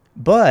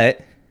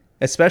 But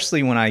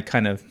especially when I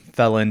kind of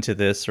fell into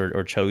this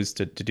or chose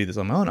to do this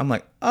on my own, I'm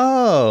like,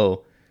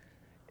 oh,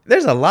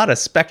 there's a lot of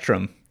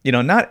spectrum.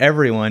 Not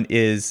everyone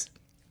is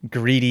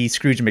greedy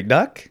Scrooge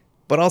McDuck,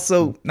 but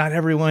also not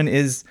everyone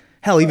is,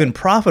 hell, even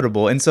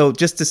profitable. And so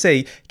just to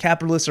say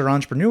capitalist or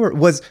entrepreneur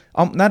was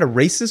not a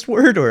racist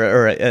word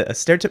or a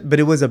stereotype, but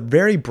it was a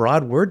very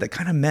broad word that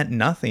kind of meant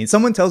nothing.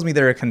 Someone tells me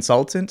they're a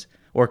consultant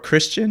or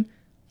Christian,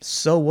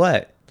 so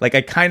what? Like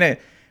I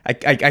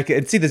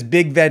can see this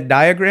big Venn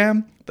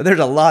diagram, but there's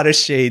a lot of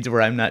shades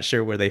where I'm not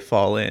sure where they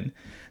fall in.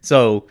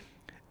 So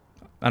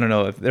I don't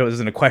know if there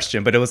wasn't a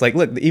question, but it was like,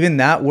 look, even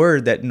that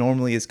word that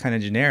normally is kind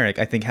of generic,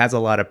 I think has a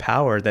lot of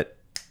power that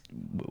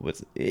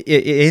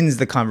it ends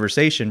the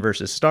conversation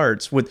versus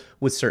starts with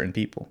certain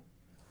people.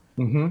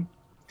 Mm-hmm.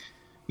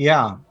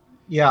 Yeah.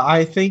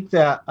 I think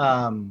that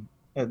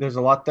there's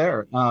a lot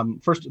there.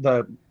 First,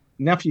 the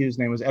nephew's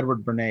name was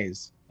Edward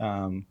Bernays,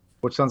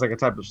 which sounds like a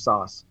type of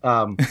sauce.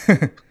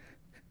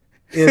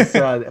 Is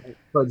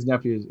Fred's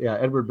nephew's,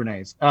 Edward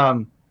Bernays.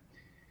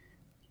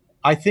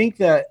 I think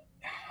that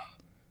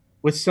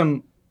with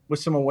some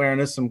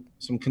awareness, some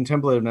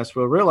contemplativeness,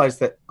 we'll realize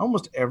that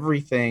almost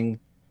everything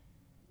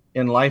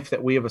in life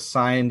that we have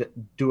assigned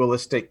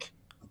dualistic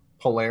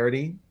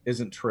polarity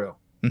isn't true.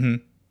 Mm-hmm.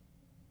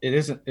 It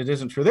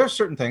isn't true. There are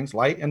certain things,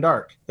 light and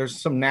dark. There's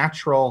some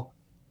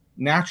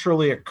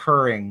naturally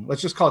occurring,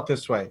 let's just call it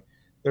this way.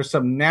 There's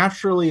some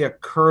naturally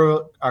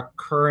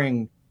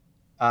occurring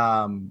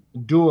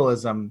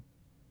dualism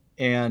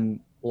in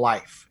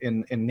life,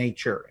 in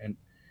nature,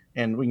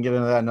 and we can get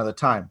into that another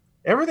time.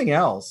 Everything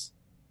else,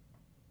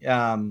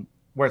 where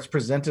it's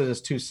presented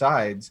as two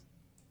sides,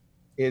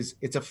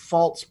 it's a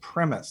false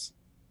premise.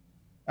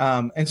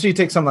 And so you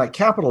take something like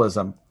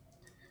capitalism.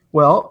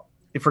 Well,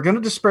 if we're going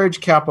to disparage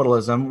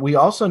capitalism, we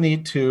also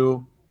need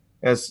to,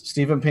 as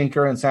Steven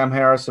Pinker and Sam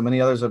Harris and many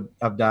others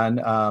have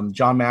done,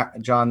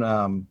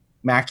 John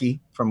Mackey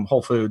from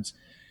Whole Foods,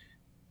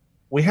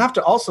 we have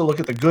to also look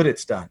at the good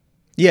it's done.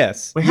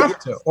 Yes, we have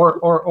to,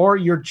 or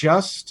you're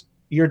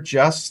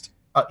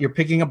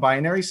picking a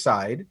binary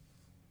side,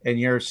 and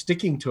you're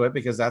sticking to it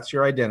because that's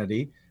your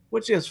identity,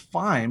 which is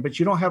fine, but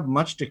you don't have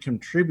much to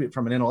contribute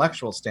from an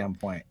intellectual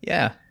standpoint.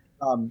 Yeah,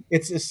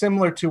 it's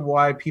similar to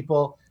why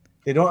people,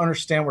 they don't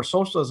understand where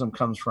socialism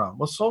comes from.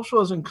 Well,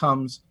 socialism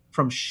comes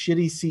from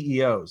shitty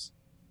CEOs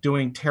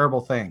doing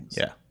terrible things.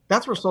 Yeah,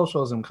 that's where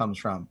socialism comes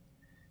from.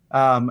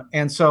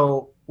 And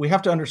so we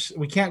have to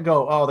understand. We can't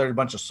go, oh, they're a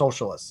bunch of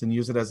socialists, and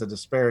use it as a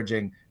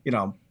disparaging,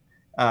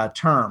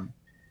 term.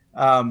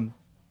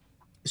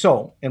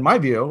 So, in my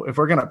view, if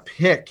we're going to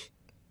pick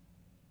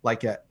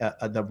like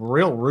the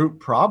real root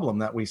problem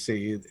that we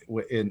see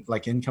in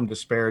like income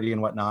disparity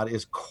and whatnot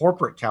is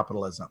corporate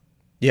capitalism.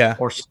 Yeah,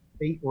 or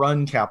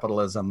state-run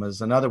capitalism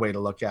is another way to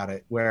look at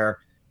it, where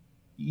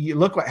you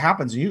look what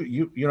happens.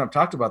 You have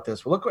talked about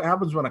this. Well, look what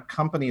happens when a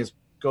company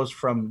goes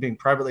from being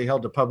privately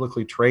held to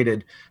publicly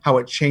traded, how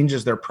it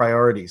changes their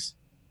priorities.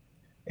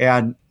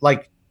 And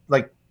like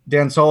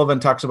Dan Sullivan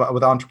talks about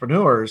with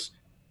entrepreneurs,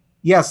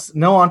 yes,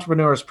 no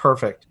entrepreneur is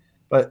perfect,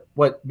 but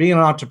what being an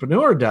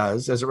entrepreneur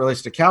does as it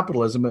relates to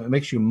capitalism, it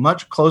makes you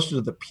much closer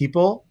to the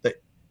people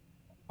that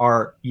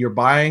you're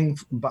buying,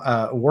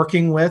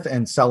 working with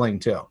and selling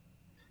to.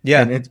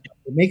 Yeah. And it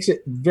makes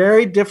it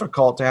very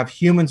difficult to have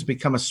humans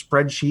become a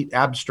spreadsheet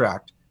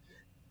abstract.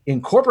 In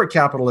corporate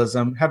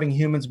capitalism, having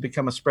humans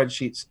become a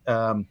spreadsheet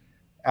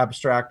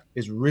abstract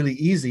is really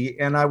easy.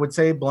 And I would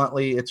say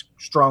bluntly, it's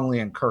strongly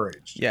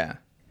encouraged. Yeah.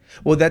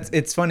 Well,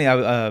 it's funny.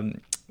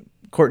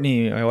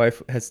 Courtney, my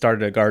wife, has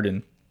started a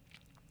garden,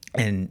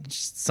 and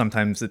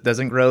sometimes it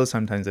doesn't grow,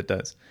 sometimes it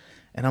does.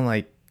 And I'm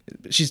like,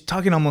 she's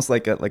talking almost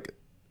like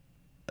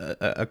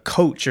a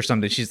coach or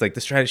something. She's like,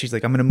 the strategy, she's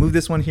like, I'm going to move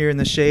this one here in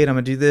the shade. I'm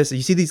going to do this.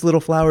 You see these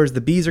little flowers,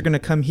 the bees are going to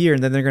come here,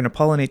 and then they're going to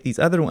pollinate these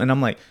other ones. And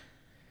I'm like,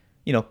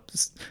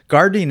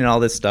 gardening and all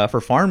this stuff,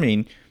 or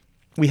farming,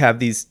 we have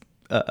these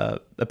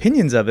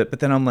opinions of it.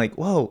 But then I'm like,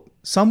 whoa,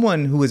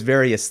 someone who is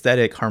very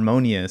aesthetic,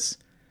 harmonious,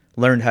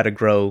 learned how to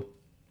grow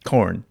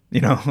corn,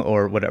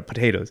 or whatever,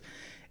 potatoes.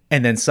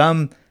 And then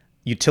some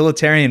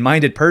utilitarian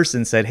minded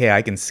person said, hey,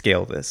 I can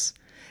scale this.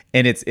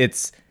 And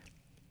it's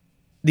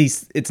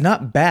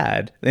not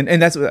bad.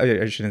 And that's what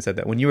I shouldn't have said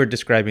that. When you were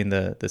describing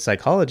the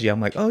psychology, I'm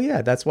like, oh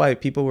yeah, that's why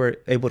people were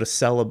able to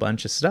sell a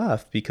bunch of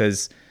stuff,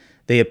 because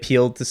they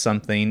appealed to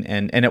something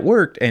and it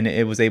worked, and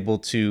it was able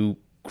to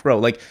grow.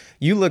 Like,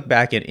 you look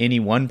back at any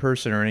one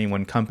person or any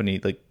one company,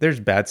 like, there's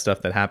bad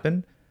stuff that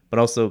happened, but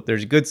also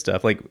there's good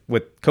stuff. Like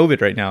with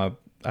COVID right now,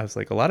 I was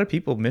like, a lot of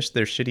people missed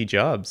their shitty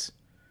jobs.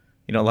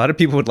 A lot of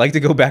people would like to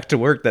go back to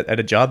work at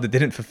a job that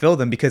didn't fulfill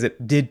them because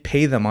it did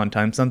pay them on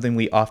time, something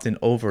we often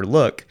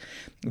overlook,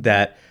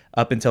 that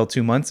up until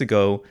 2 months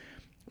ago,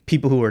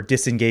 people who were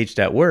disengaged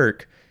at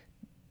work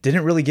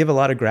didn't really give a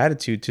lot of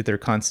gratitude to their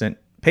constant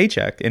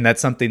paycheck. And that's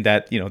something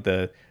that,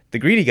 the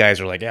greedy guys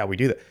are like, yeah, we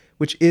do that,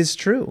 which is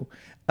true.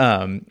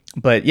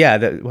 But yeah,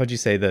 what'd you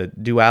say? The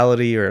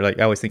duality, or like,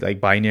 I always think like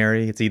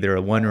binary, it's either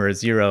a 1 or a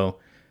 0.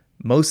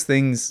 Most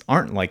things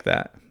aren't like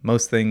that.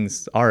 Most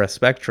things are a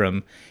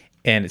spectrum.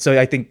 And so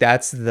I think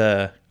that's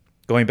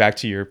going back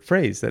to your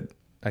phrase that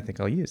I think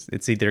I'll use.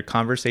 It's either a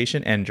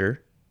conversation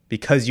ender,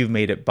 because you've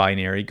made it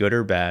binary, good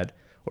or bad,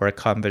 or a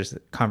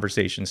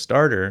conversation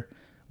starter,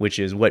 which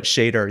is, what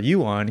shade are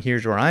you on?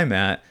 Here's where I'm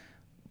at.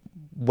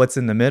 What's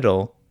in the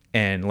middle?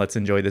 And let's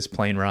enjoy this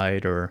plane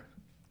ride or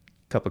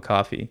cup of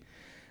coffee.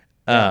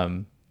 Yeah.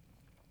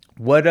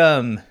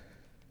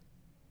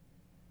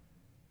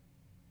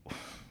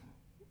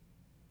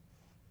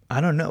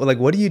 I don't know. Like,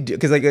 what do you do?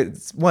 Because like,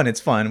 it's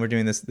fun. We're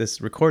doing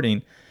this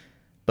recording,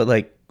 but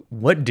like,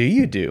 what do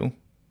you do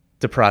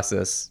to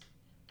process,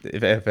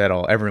 if at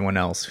all, everyone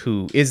else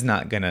who is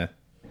not gonna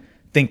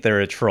think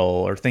they're a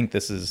troll or think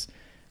this is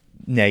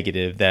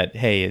negative, that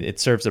hey, it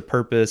serves a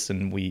purpose,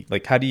 and we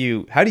like, how do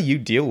you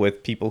deal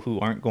with people who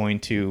aren't going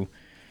to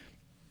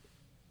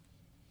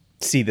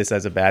see this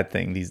as a bad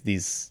thing,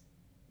 these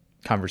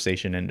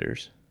conversation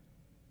enders?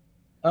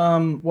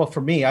 Well,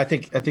 for me, I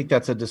think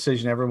that's a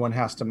decision everyone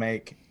has to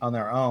make on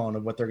their own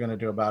of what they're going to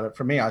do about it.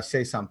 For me, I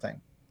say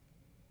something.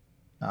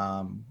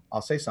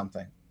 I'll say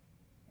something,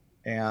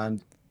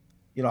 and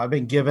I've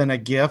been given a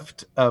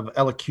gift of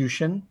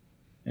elocution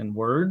and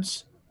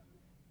words.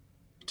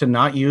 To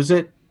not use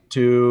it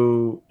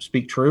to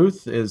speak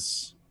truth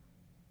is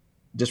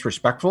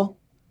disrespectful.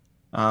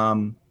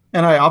 And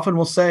I often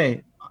will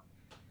say,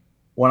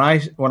 when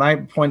I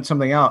point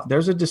something out,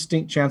 there's a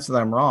distinct chance that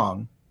I'm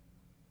wrong.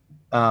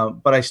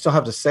 But I still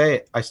have to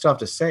say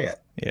it.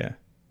 Yeah.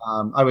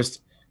 I was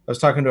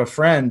talking to a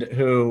friend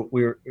who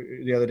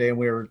the other day, and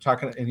we were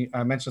talking, and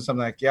I mentioned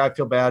something like, yeah, I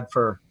feel bad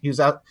for,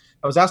 I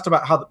was asked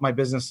about how my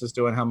business is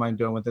doing, how am I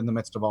doing within the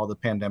midst of all the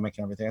pandemic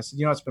and everything. I said,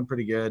 it's been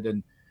pretty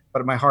good.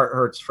 But my heart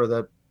hurts for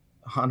the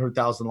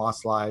 100,000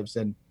 lost lives.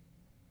 And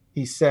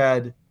he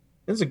said,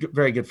 this is a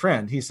very good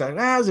friend. He said,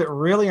 is it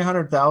really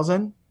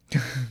 100,000?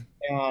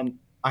 And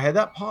I had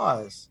that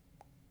pause.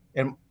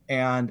 And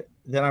then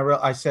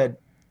I said,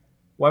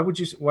 why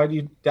do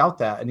you doubt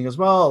that? And he goes,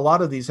 well, a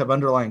lot of these have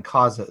underlying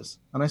causes.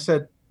 And I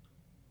said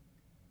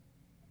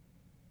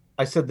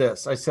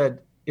this,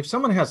 if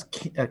someone has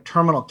a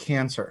terminal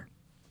cancer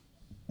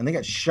and they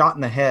get shot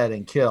in the head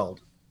and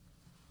killed,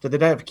 did they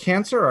die of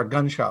cancer or a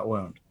gunshot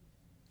wound?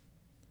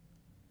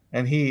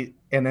 And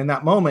in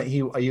that moment,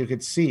 you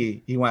could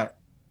see, he went,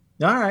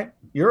 all right,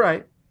 you're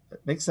right.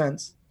 That makes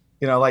sense.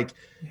 Hell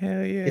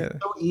yeah.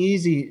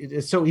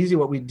 It's so easy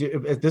what we do.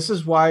 This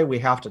is why we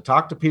have to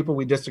talk to people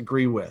we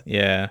disagree with.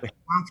 Yeah. We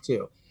have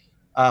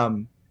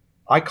to.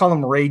 I call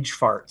them rage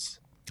farts.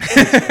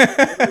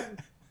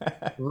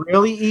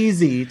 Really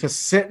easy to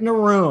sit in a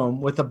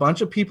room with a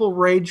bunch of people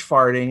rage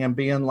farting and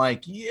being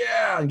like,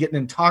 yeah, and getting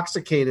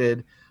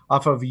intoxicated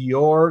off of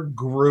your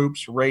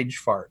group's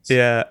rage farts.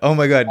 Yeah. Oh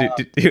my God,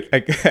 dude, I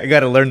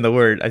got to learn the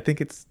word. I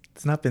think it's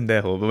not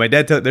pendejo, but my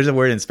dad there's a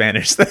word in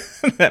Spanish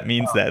that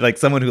means that, like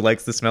someone who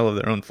likes the smell of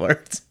their own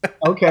farts.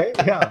 Okay.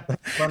 Yeah.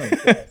 That's funny.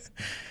 Yes.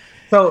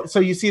 So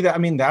you see that,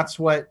 that's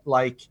what,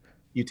 like,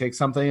 you take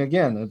something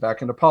again,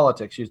 back into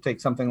politics, you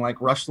take something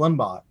like Rush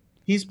Limbaugh.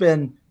 He's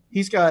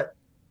got,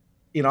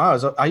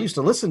 I used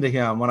to listen to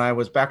him when I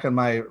was back in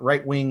my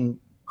right-wing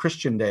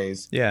Christian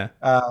days. Yeah.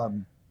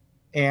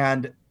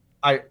 And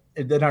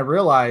then I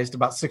realized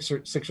about 6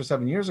 or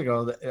 7 years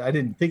ago that I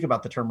didn't think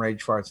about the term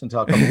rage farts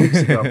until a couple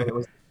weeks ago. But it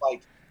was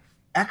like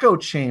echo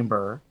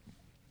chamber,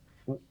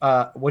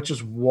 which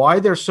is why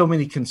there's so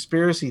many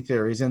conspiracy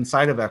theories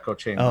inside of echo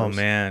chambers. Oh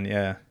man,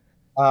 yeah.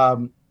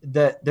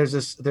 That there's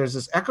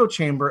this echo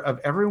chamber of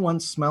everyone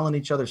smelling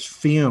each other's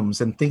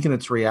fumes and thinking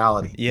it's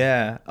reality.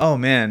 Yeah. Oh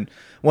man.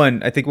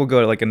 I think we'll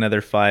go to like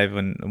another 5,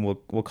 and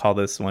we'll call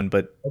this one.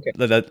 But okay.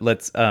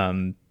 Let's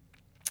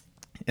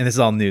and this is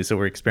all new, so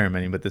we're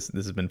experimenting, but this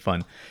has been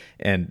fun,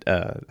 and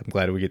I'm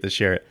glad we get to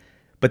share it.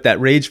 But that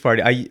rage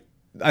party,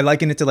 I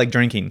liken it to like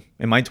drinking.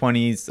 In my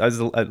 20s, I was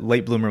a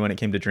late bloomer when it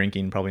came to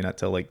drinking, probably not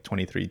till like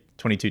 22,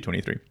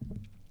 23.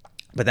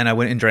 But then I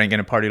went and drank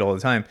and I partied all the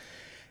time.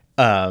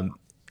 And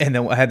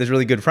then I had this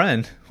really good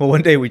friend. Well,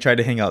 one day we tried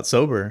to hang out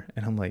sober,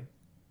 and I'm like,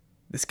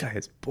 this guy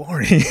is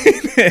boring.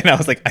 And I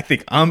was like, I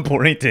think I'm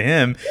boring to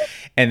him.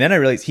 And then I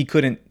realized he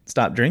couldn't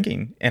stop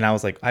drinking. And I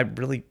was like, I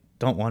really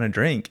don't want to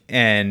drink.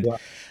 And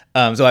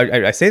so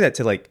I say that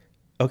to like,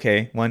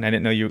 okay, one, I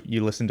didn't know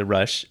you listened to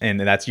Rush, and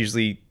that's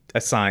usually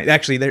a sign.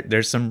 Actually,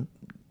 there's some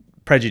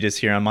prejudice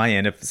here on my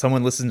end. If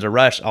someone listens to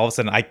Rush, all of a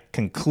sudden I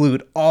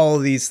conclude all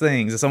of these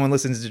things. If someone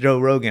listens to Joe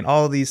Rogan,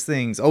 all these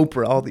things,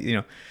 Oprah, all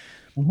the,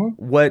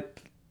 what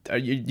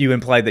you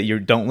implied that you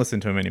don't listen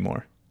to him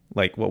anymore.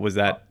 Like, what was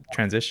that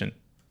transition?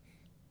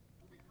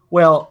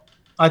 Well,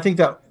 I think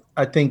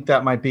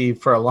that might be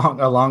for a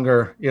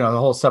longer, the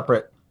whole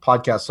separate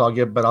podcast. So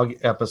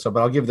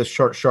I'll give the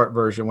short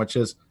version, which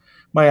is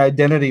my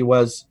identity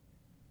was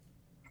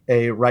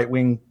a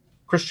right-wing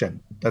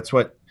Christian. That's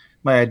what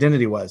my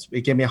identity was.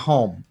 It gave me a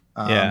home.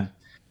 And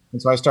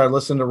so I started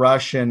listening to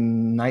Rush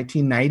in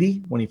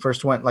 1990 when he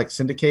first went like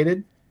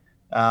syndicated.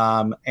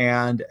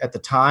 And at the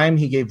time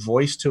he gave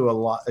voice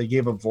to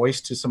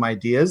some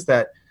ideas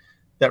that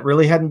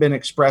really hadn't been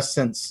expressed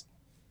since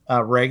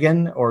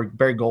Reagan or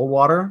Barry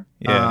Goldwater.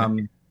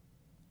 I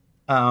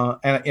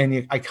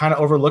kind of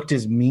overlooked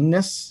his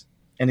meanness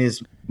and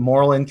his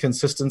moral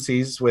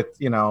inconsistencies with,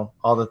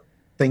 all the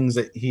things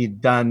that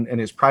he'd done in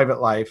his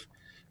private life.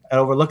 I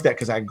overlooked that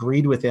because I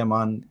agreed with him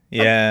on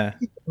a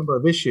number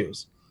of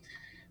issues.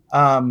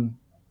 Oh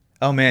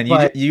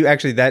man, you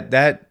actually,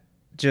 that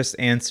just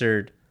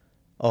answered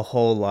a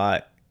whole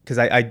lot, because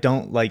I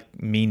don't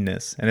like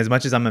meanness. And as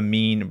much as I'm a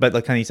mean, but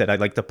like kind of you said, I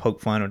like to poke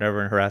fun or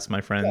whatever and harass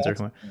my friends or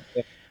something.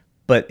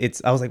 But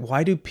I was like,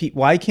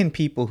 why can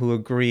people who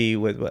agree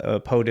with a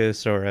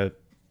POTUS or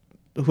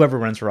whoever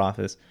runs for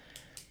office,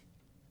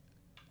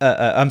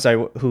 I'm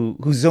sorry,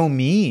 who's so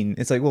mean?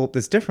 It's like, well,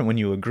 it's different when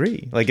you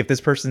agree. Like if this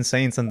person's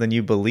saying something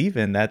you believe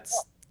in,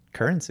 that's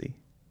currency.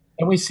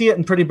 And we see it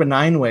in pretty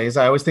benign ways.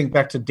 I always think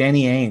back to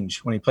Danny Ainge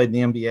when he played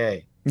in the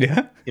NBA.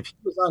 Yeah. If he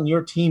was on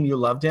your team, you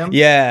loved him.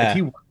 Yeah. If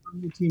he was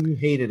on your team, you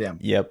hated him.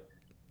 Yep.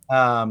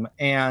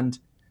 And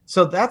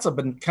so that's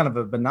kind of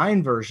a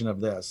benign version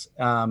of this.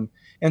 And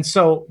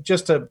so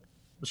just a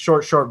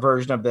short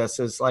version of this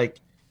is like,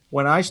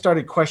 when I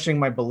started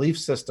questioning my belief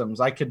systems,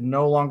 I could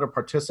no longer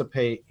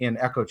participate in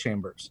echo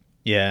chambers.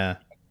 Yeah.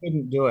 I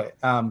couldn't do it.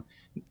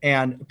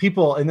 And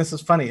people, and this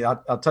is funny,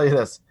 I'll tell you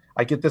this,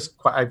 I get this,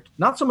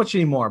 not so much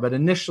anymore, but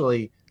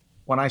initially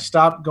when I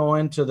stopped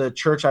going to the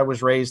church I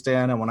was raised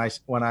in, and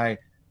when I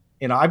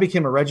I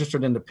became a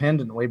registered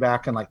independent way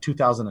back in like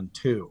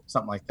 2002,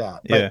 something like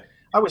that. Yeah. But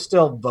I was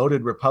still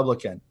voted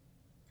Republican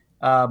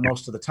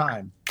most of the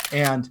time.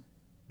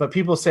 But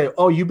people say,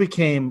 "Oh, you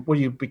became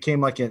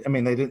like." They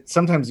didn't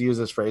sometimes use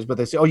this phrase, but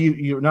they say, "Oh,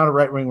 you're not a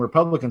right wing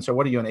Republican, so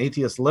what are you, an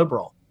atheist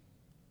liberal,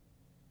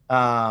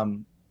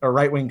 or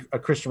right wing a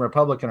Christian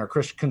Republican or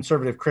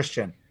conservative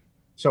Christian?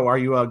 So are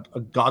you a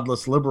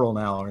godless liberal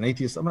now or an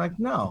atheist?" I'm like,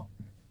 "No,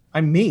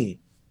 I'm me.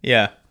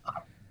 Yeah,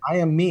 I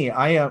am me.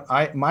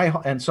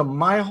 And so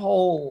my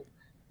whole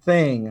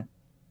thing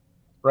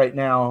right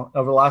now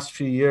over the last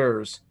few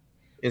years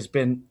has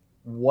been,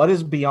 what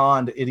is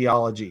beyond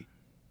ideology?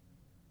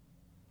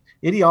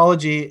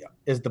 Ideology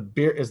is the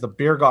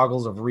beer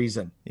goggles of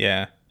reason.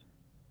 Yeah.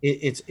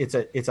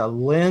 It's a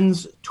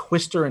lens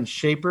twister and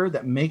shaper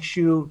that makes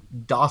you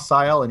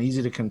docile and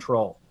easy to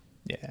control.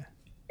 Yeah.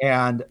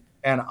 And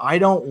I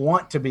don't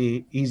want to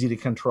be easy to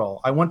control.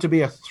 I want to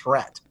be a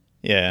threat.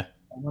 Yeah.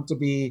 I want to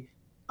be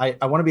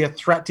a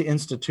threat to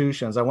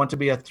institutions. I want to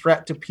be a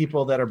threat to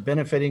people that are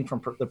benefiting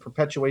from the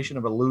perpetuation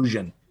of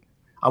illusion.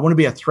 I want to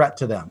be a threat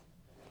to them.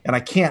 And I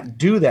can't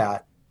do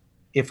that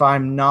if I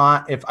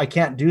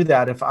can't do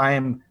that if I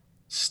am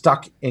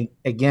stuck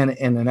again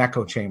in an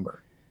echo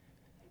chamber.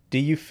 Do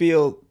you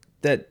feel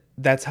that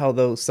that's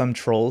how some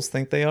trolls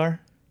think they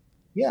are?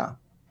 Yeah,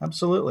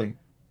 absolutely.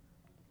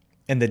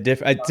 And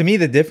to me,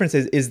 the difference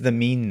is the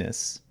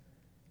meanness.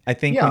 I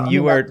think when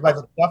you are by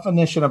the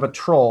definition of a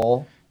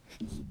troll,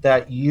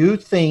 that you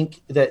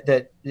think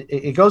that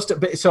it goes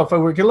to. So if we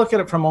were to look at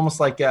it from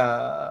almost like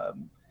a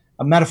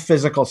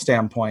metaphysical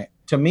standpoint,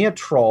 to me, a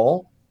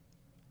troll,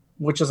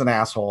 which is an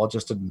asshole,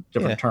 just a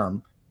different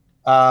term,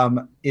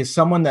 is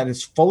someone that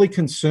is fully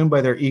consumed by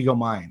their ego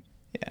mind.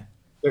 Yeah.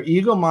 Their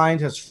ego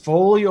mind has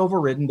fully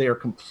overridden. They are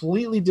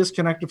completely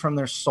disconnected from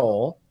their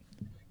soul.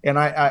 And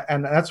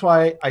and that's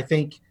why I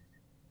think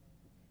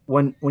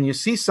when you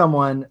see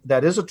someone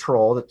that is a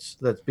troll,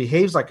 that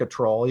behaves like a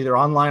troll, either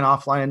online,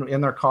 offline,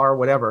 in their car,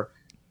 whatever,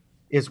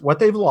 is what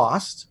they've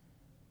lost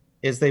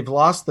is they've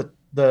lost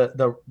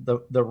the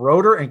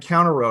rotor and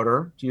counter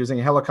rotor, using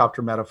a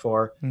helicopter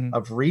metaphor,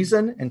 of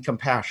reason and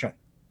compassion.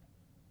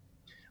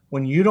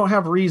 When you don't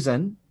have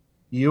reason,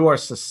 you are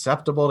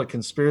susceptible to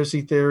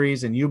conspiracy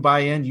theories, and you buy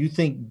in. You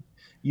think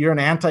you're an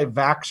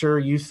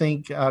anti-vaxxer. You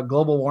think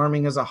global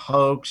warming is a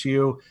hoax.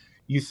 You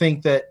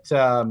think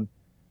that,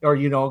 or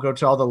go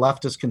to all the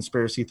leftist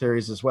conspiracy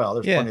theories as well.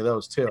 There's plenty of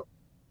those too.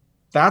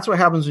 That's what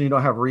happens when you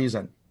don't have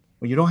reason.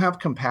 When you don't have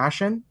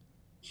compassion,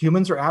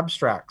 humans are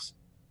abstracts.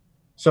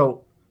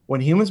 So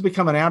when humans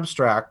become an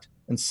abstract,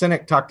 and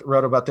Sinek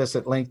wrote about this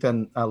at length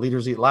in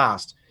Leaders Eat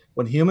Last,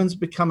 when humans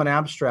become an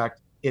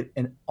abstract, it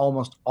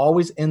almost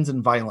always ends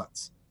in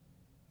violence.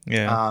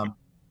 Yeah.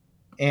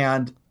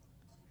 And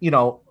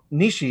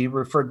Nietzsche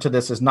referred to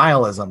this as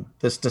nihilism,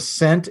 this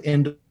descent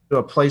into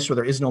a place where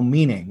there is no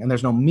meaning, and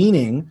there's no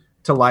meaning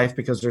to life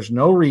because there's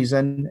no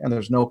reason and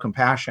there's no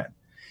compassion.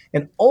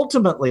 And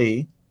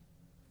ultimately,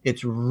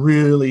 it's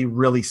really,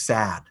 really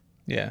sad.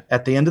 Yeah.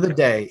 At the end of the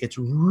day, it's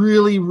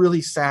really,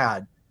 really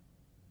sad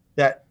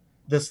that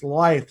this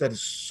life that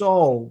is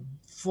so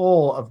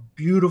full of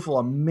beautiful,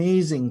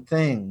 amazing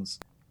things,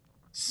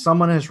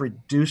 someone has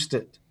reduced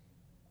it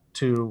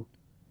to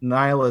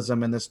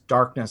nihilism and this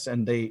darkness,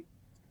 and they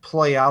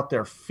play out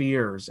their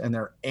fears and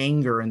their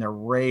anger and their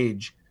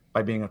rage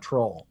by being a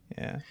troll.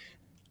 Yeah.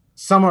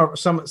 Some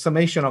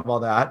summation of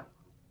all that.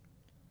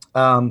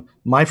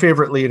 My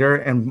favorite leader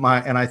and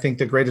I think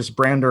the greatest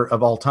brander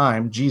of all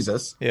time,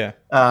 Jesus,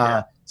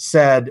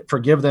 said,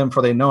 "Forgive them,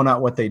 for they know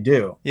not what they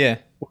do." Yeah.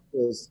 Which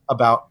is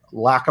about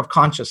lack of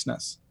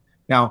consciousness.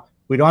 Now,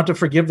 we don't have to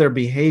forgive their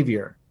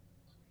behavior.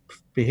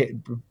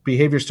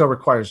 Behavior still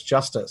requires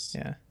justice.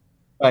 Yeah.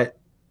 But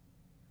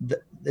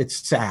it's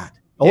sad.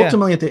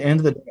 Ultimately, at the end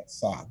of the day, it's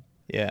sad.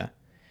 Yeah.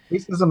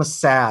 Racism is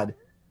sad.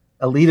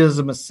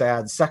 Elitism is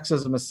sad.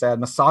 Sexism is sad.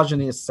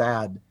 Misogyny is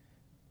sad.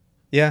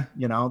 Yeah.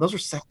 Those are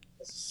sad.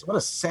 What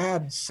a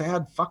sad,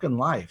 sad fucking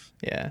life.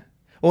 Yeah.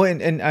 Well,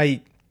 and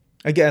I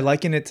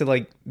liken it to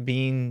like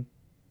being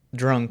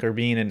drunk or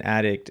being an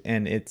addict,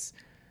 and it's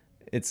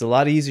a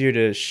lot easier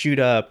to shoot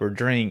up or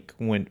drink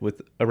when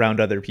around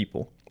other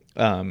people.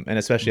 And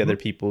especially other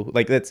people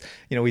like that's,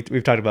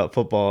 we've talked about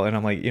football and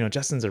I'm like,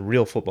 Justin's a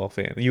real football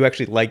fan. You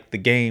actually like the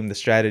game, the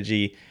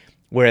strategy.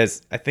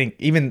 Whereas I think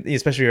even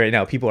especially right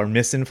now, people are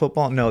missing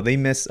football. No, they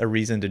miss a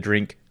reason to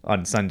drink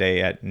on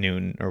Sunday at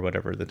noon or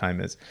whatever the time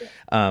is.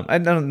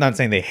 I'm not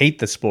saying they hate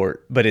the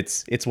sport, but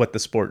it's what the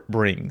sport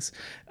brings.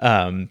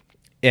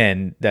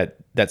 And that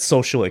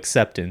social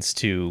acceptance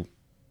to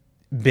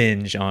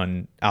binge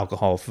on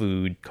alcohol,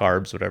 food,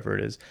 carbs, whatever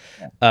it is.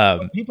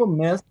 What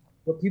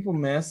people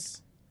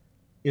miss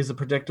is a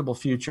predictable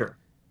future.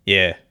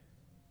 Yeah.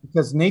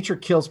 Because nature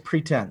kills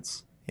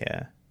pretense.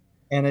 Yeah.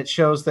 And it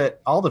shows that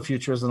all the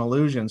future is an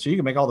illusion. So you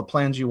can make all the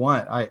plans you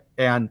want. I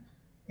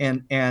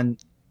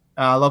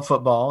love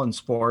football and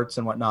sports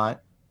and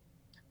whatnot.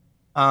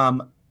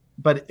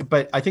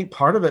 But I think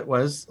part of it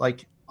was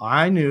like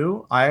I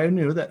knew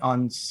that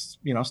on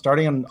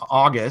starting in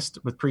August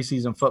with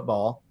preseason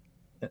football,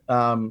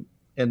 and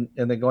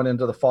then going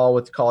into the fall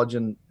with college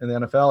and the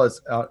NFL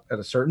is at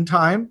a certain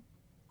time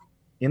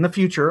in the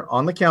future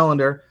on the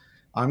calendar.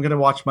 I'm going to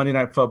watch Monday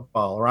Night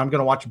Football, or I'm going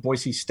to watch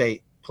Boise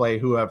State play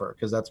whoever,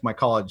 because that's my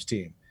college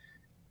team.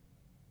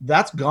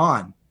 That's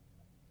gone,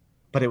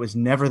 but it was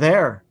never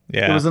there.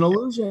 Yeah. It was an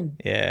illusion.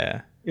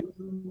 Yeah. It was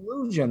an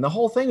illusion. The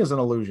whole thing is an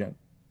illusion.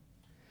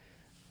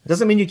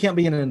 Doesn't mean you can't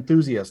be an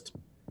enthusiast,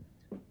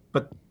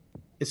 but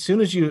as soon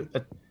as you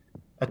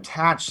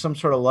attach some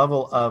sort of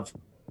level of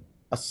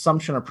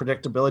assumption or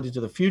predictability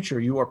to the future,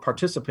 you are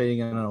participating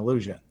in an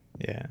illusion.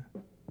 Yeah.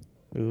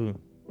 Ooh.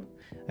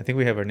 I think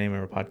we have our name in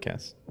our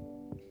podcast.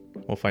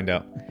 We'll find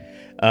out.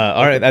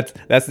 All right,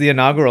 that's the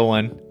inaugural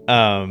one.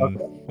 Okay.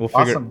 We'll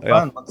figure. Awesome,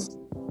 fun.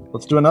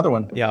 Let's do another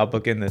one. Yeah, I'll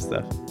book in this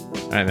stuff.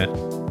 All right,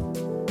 man.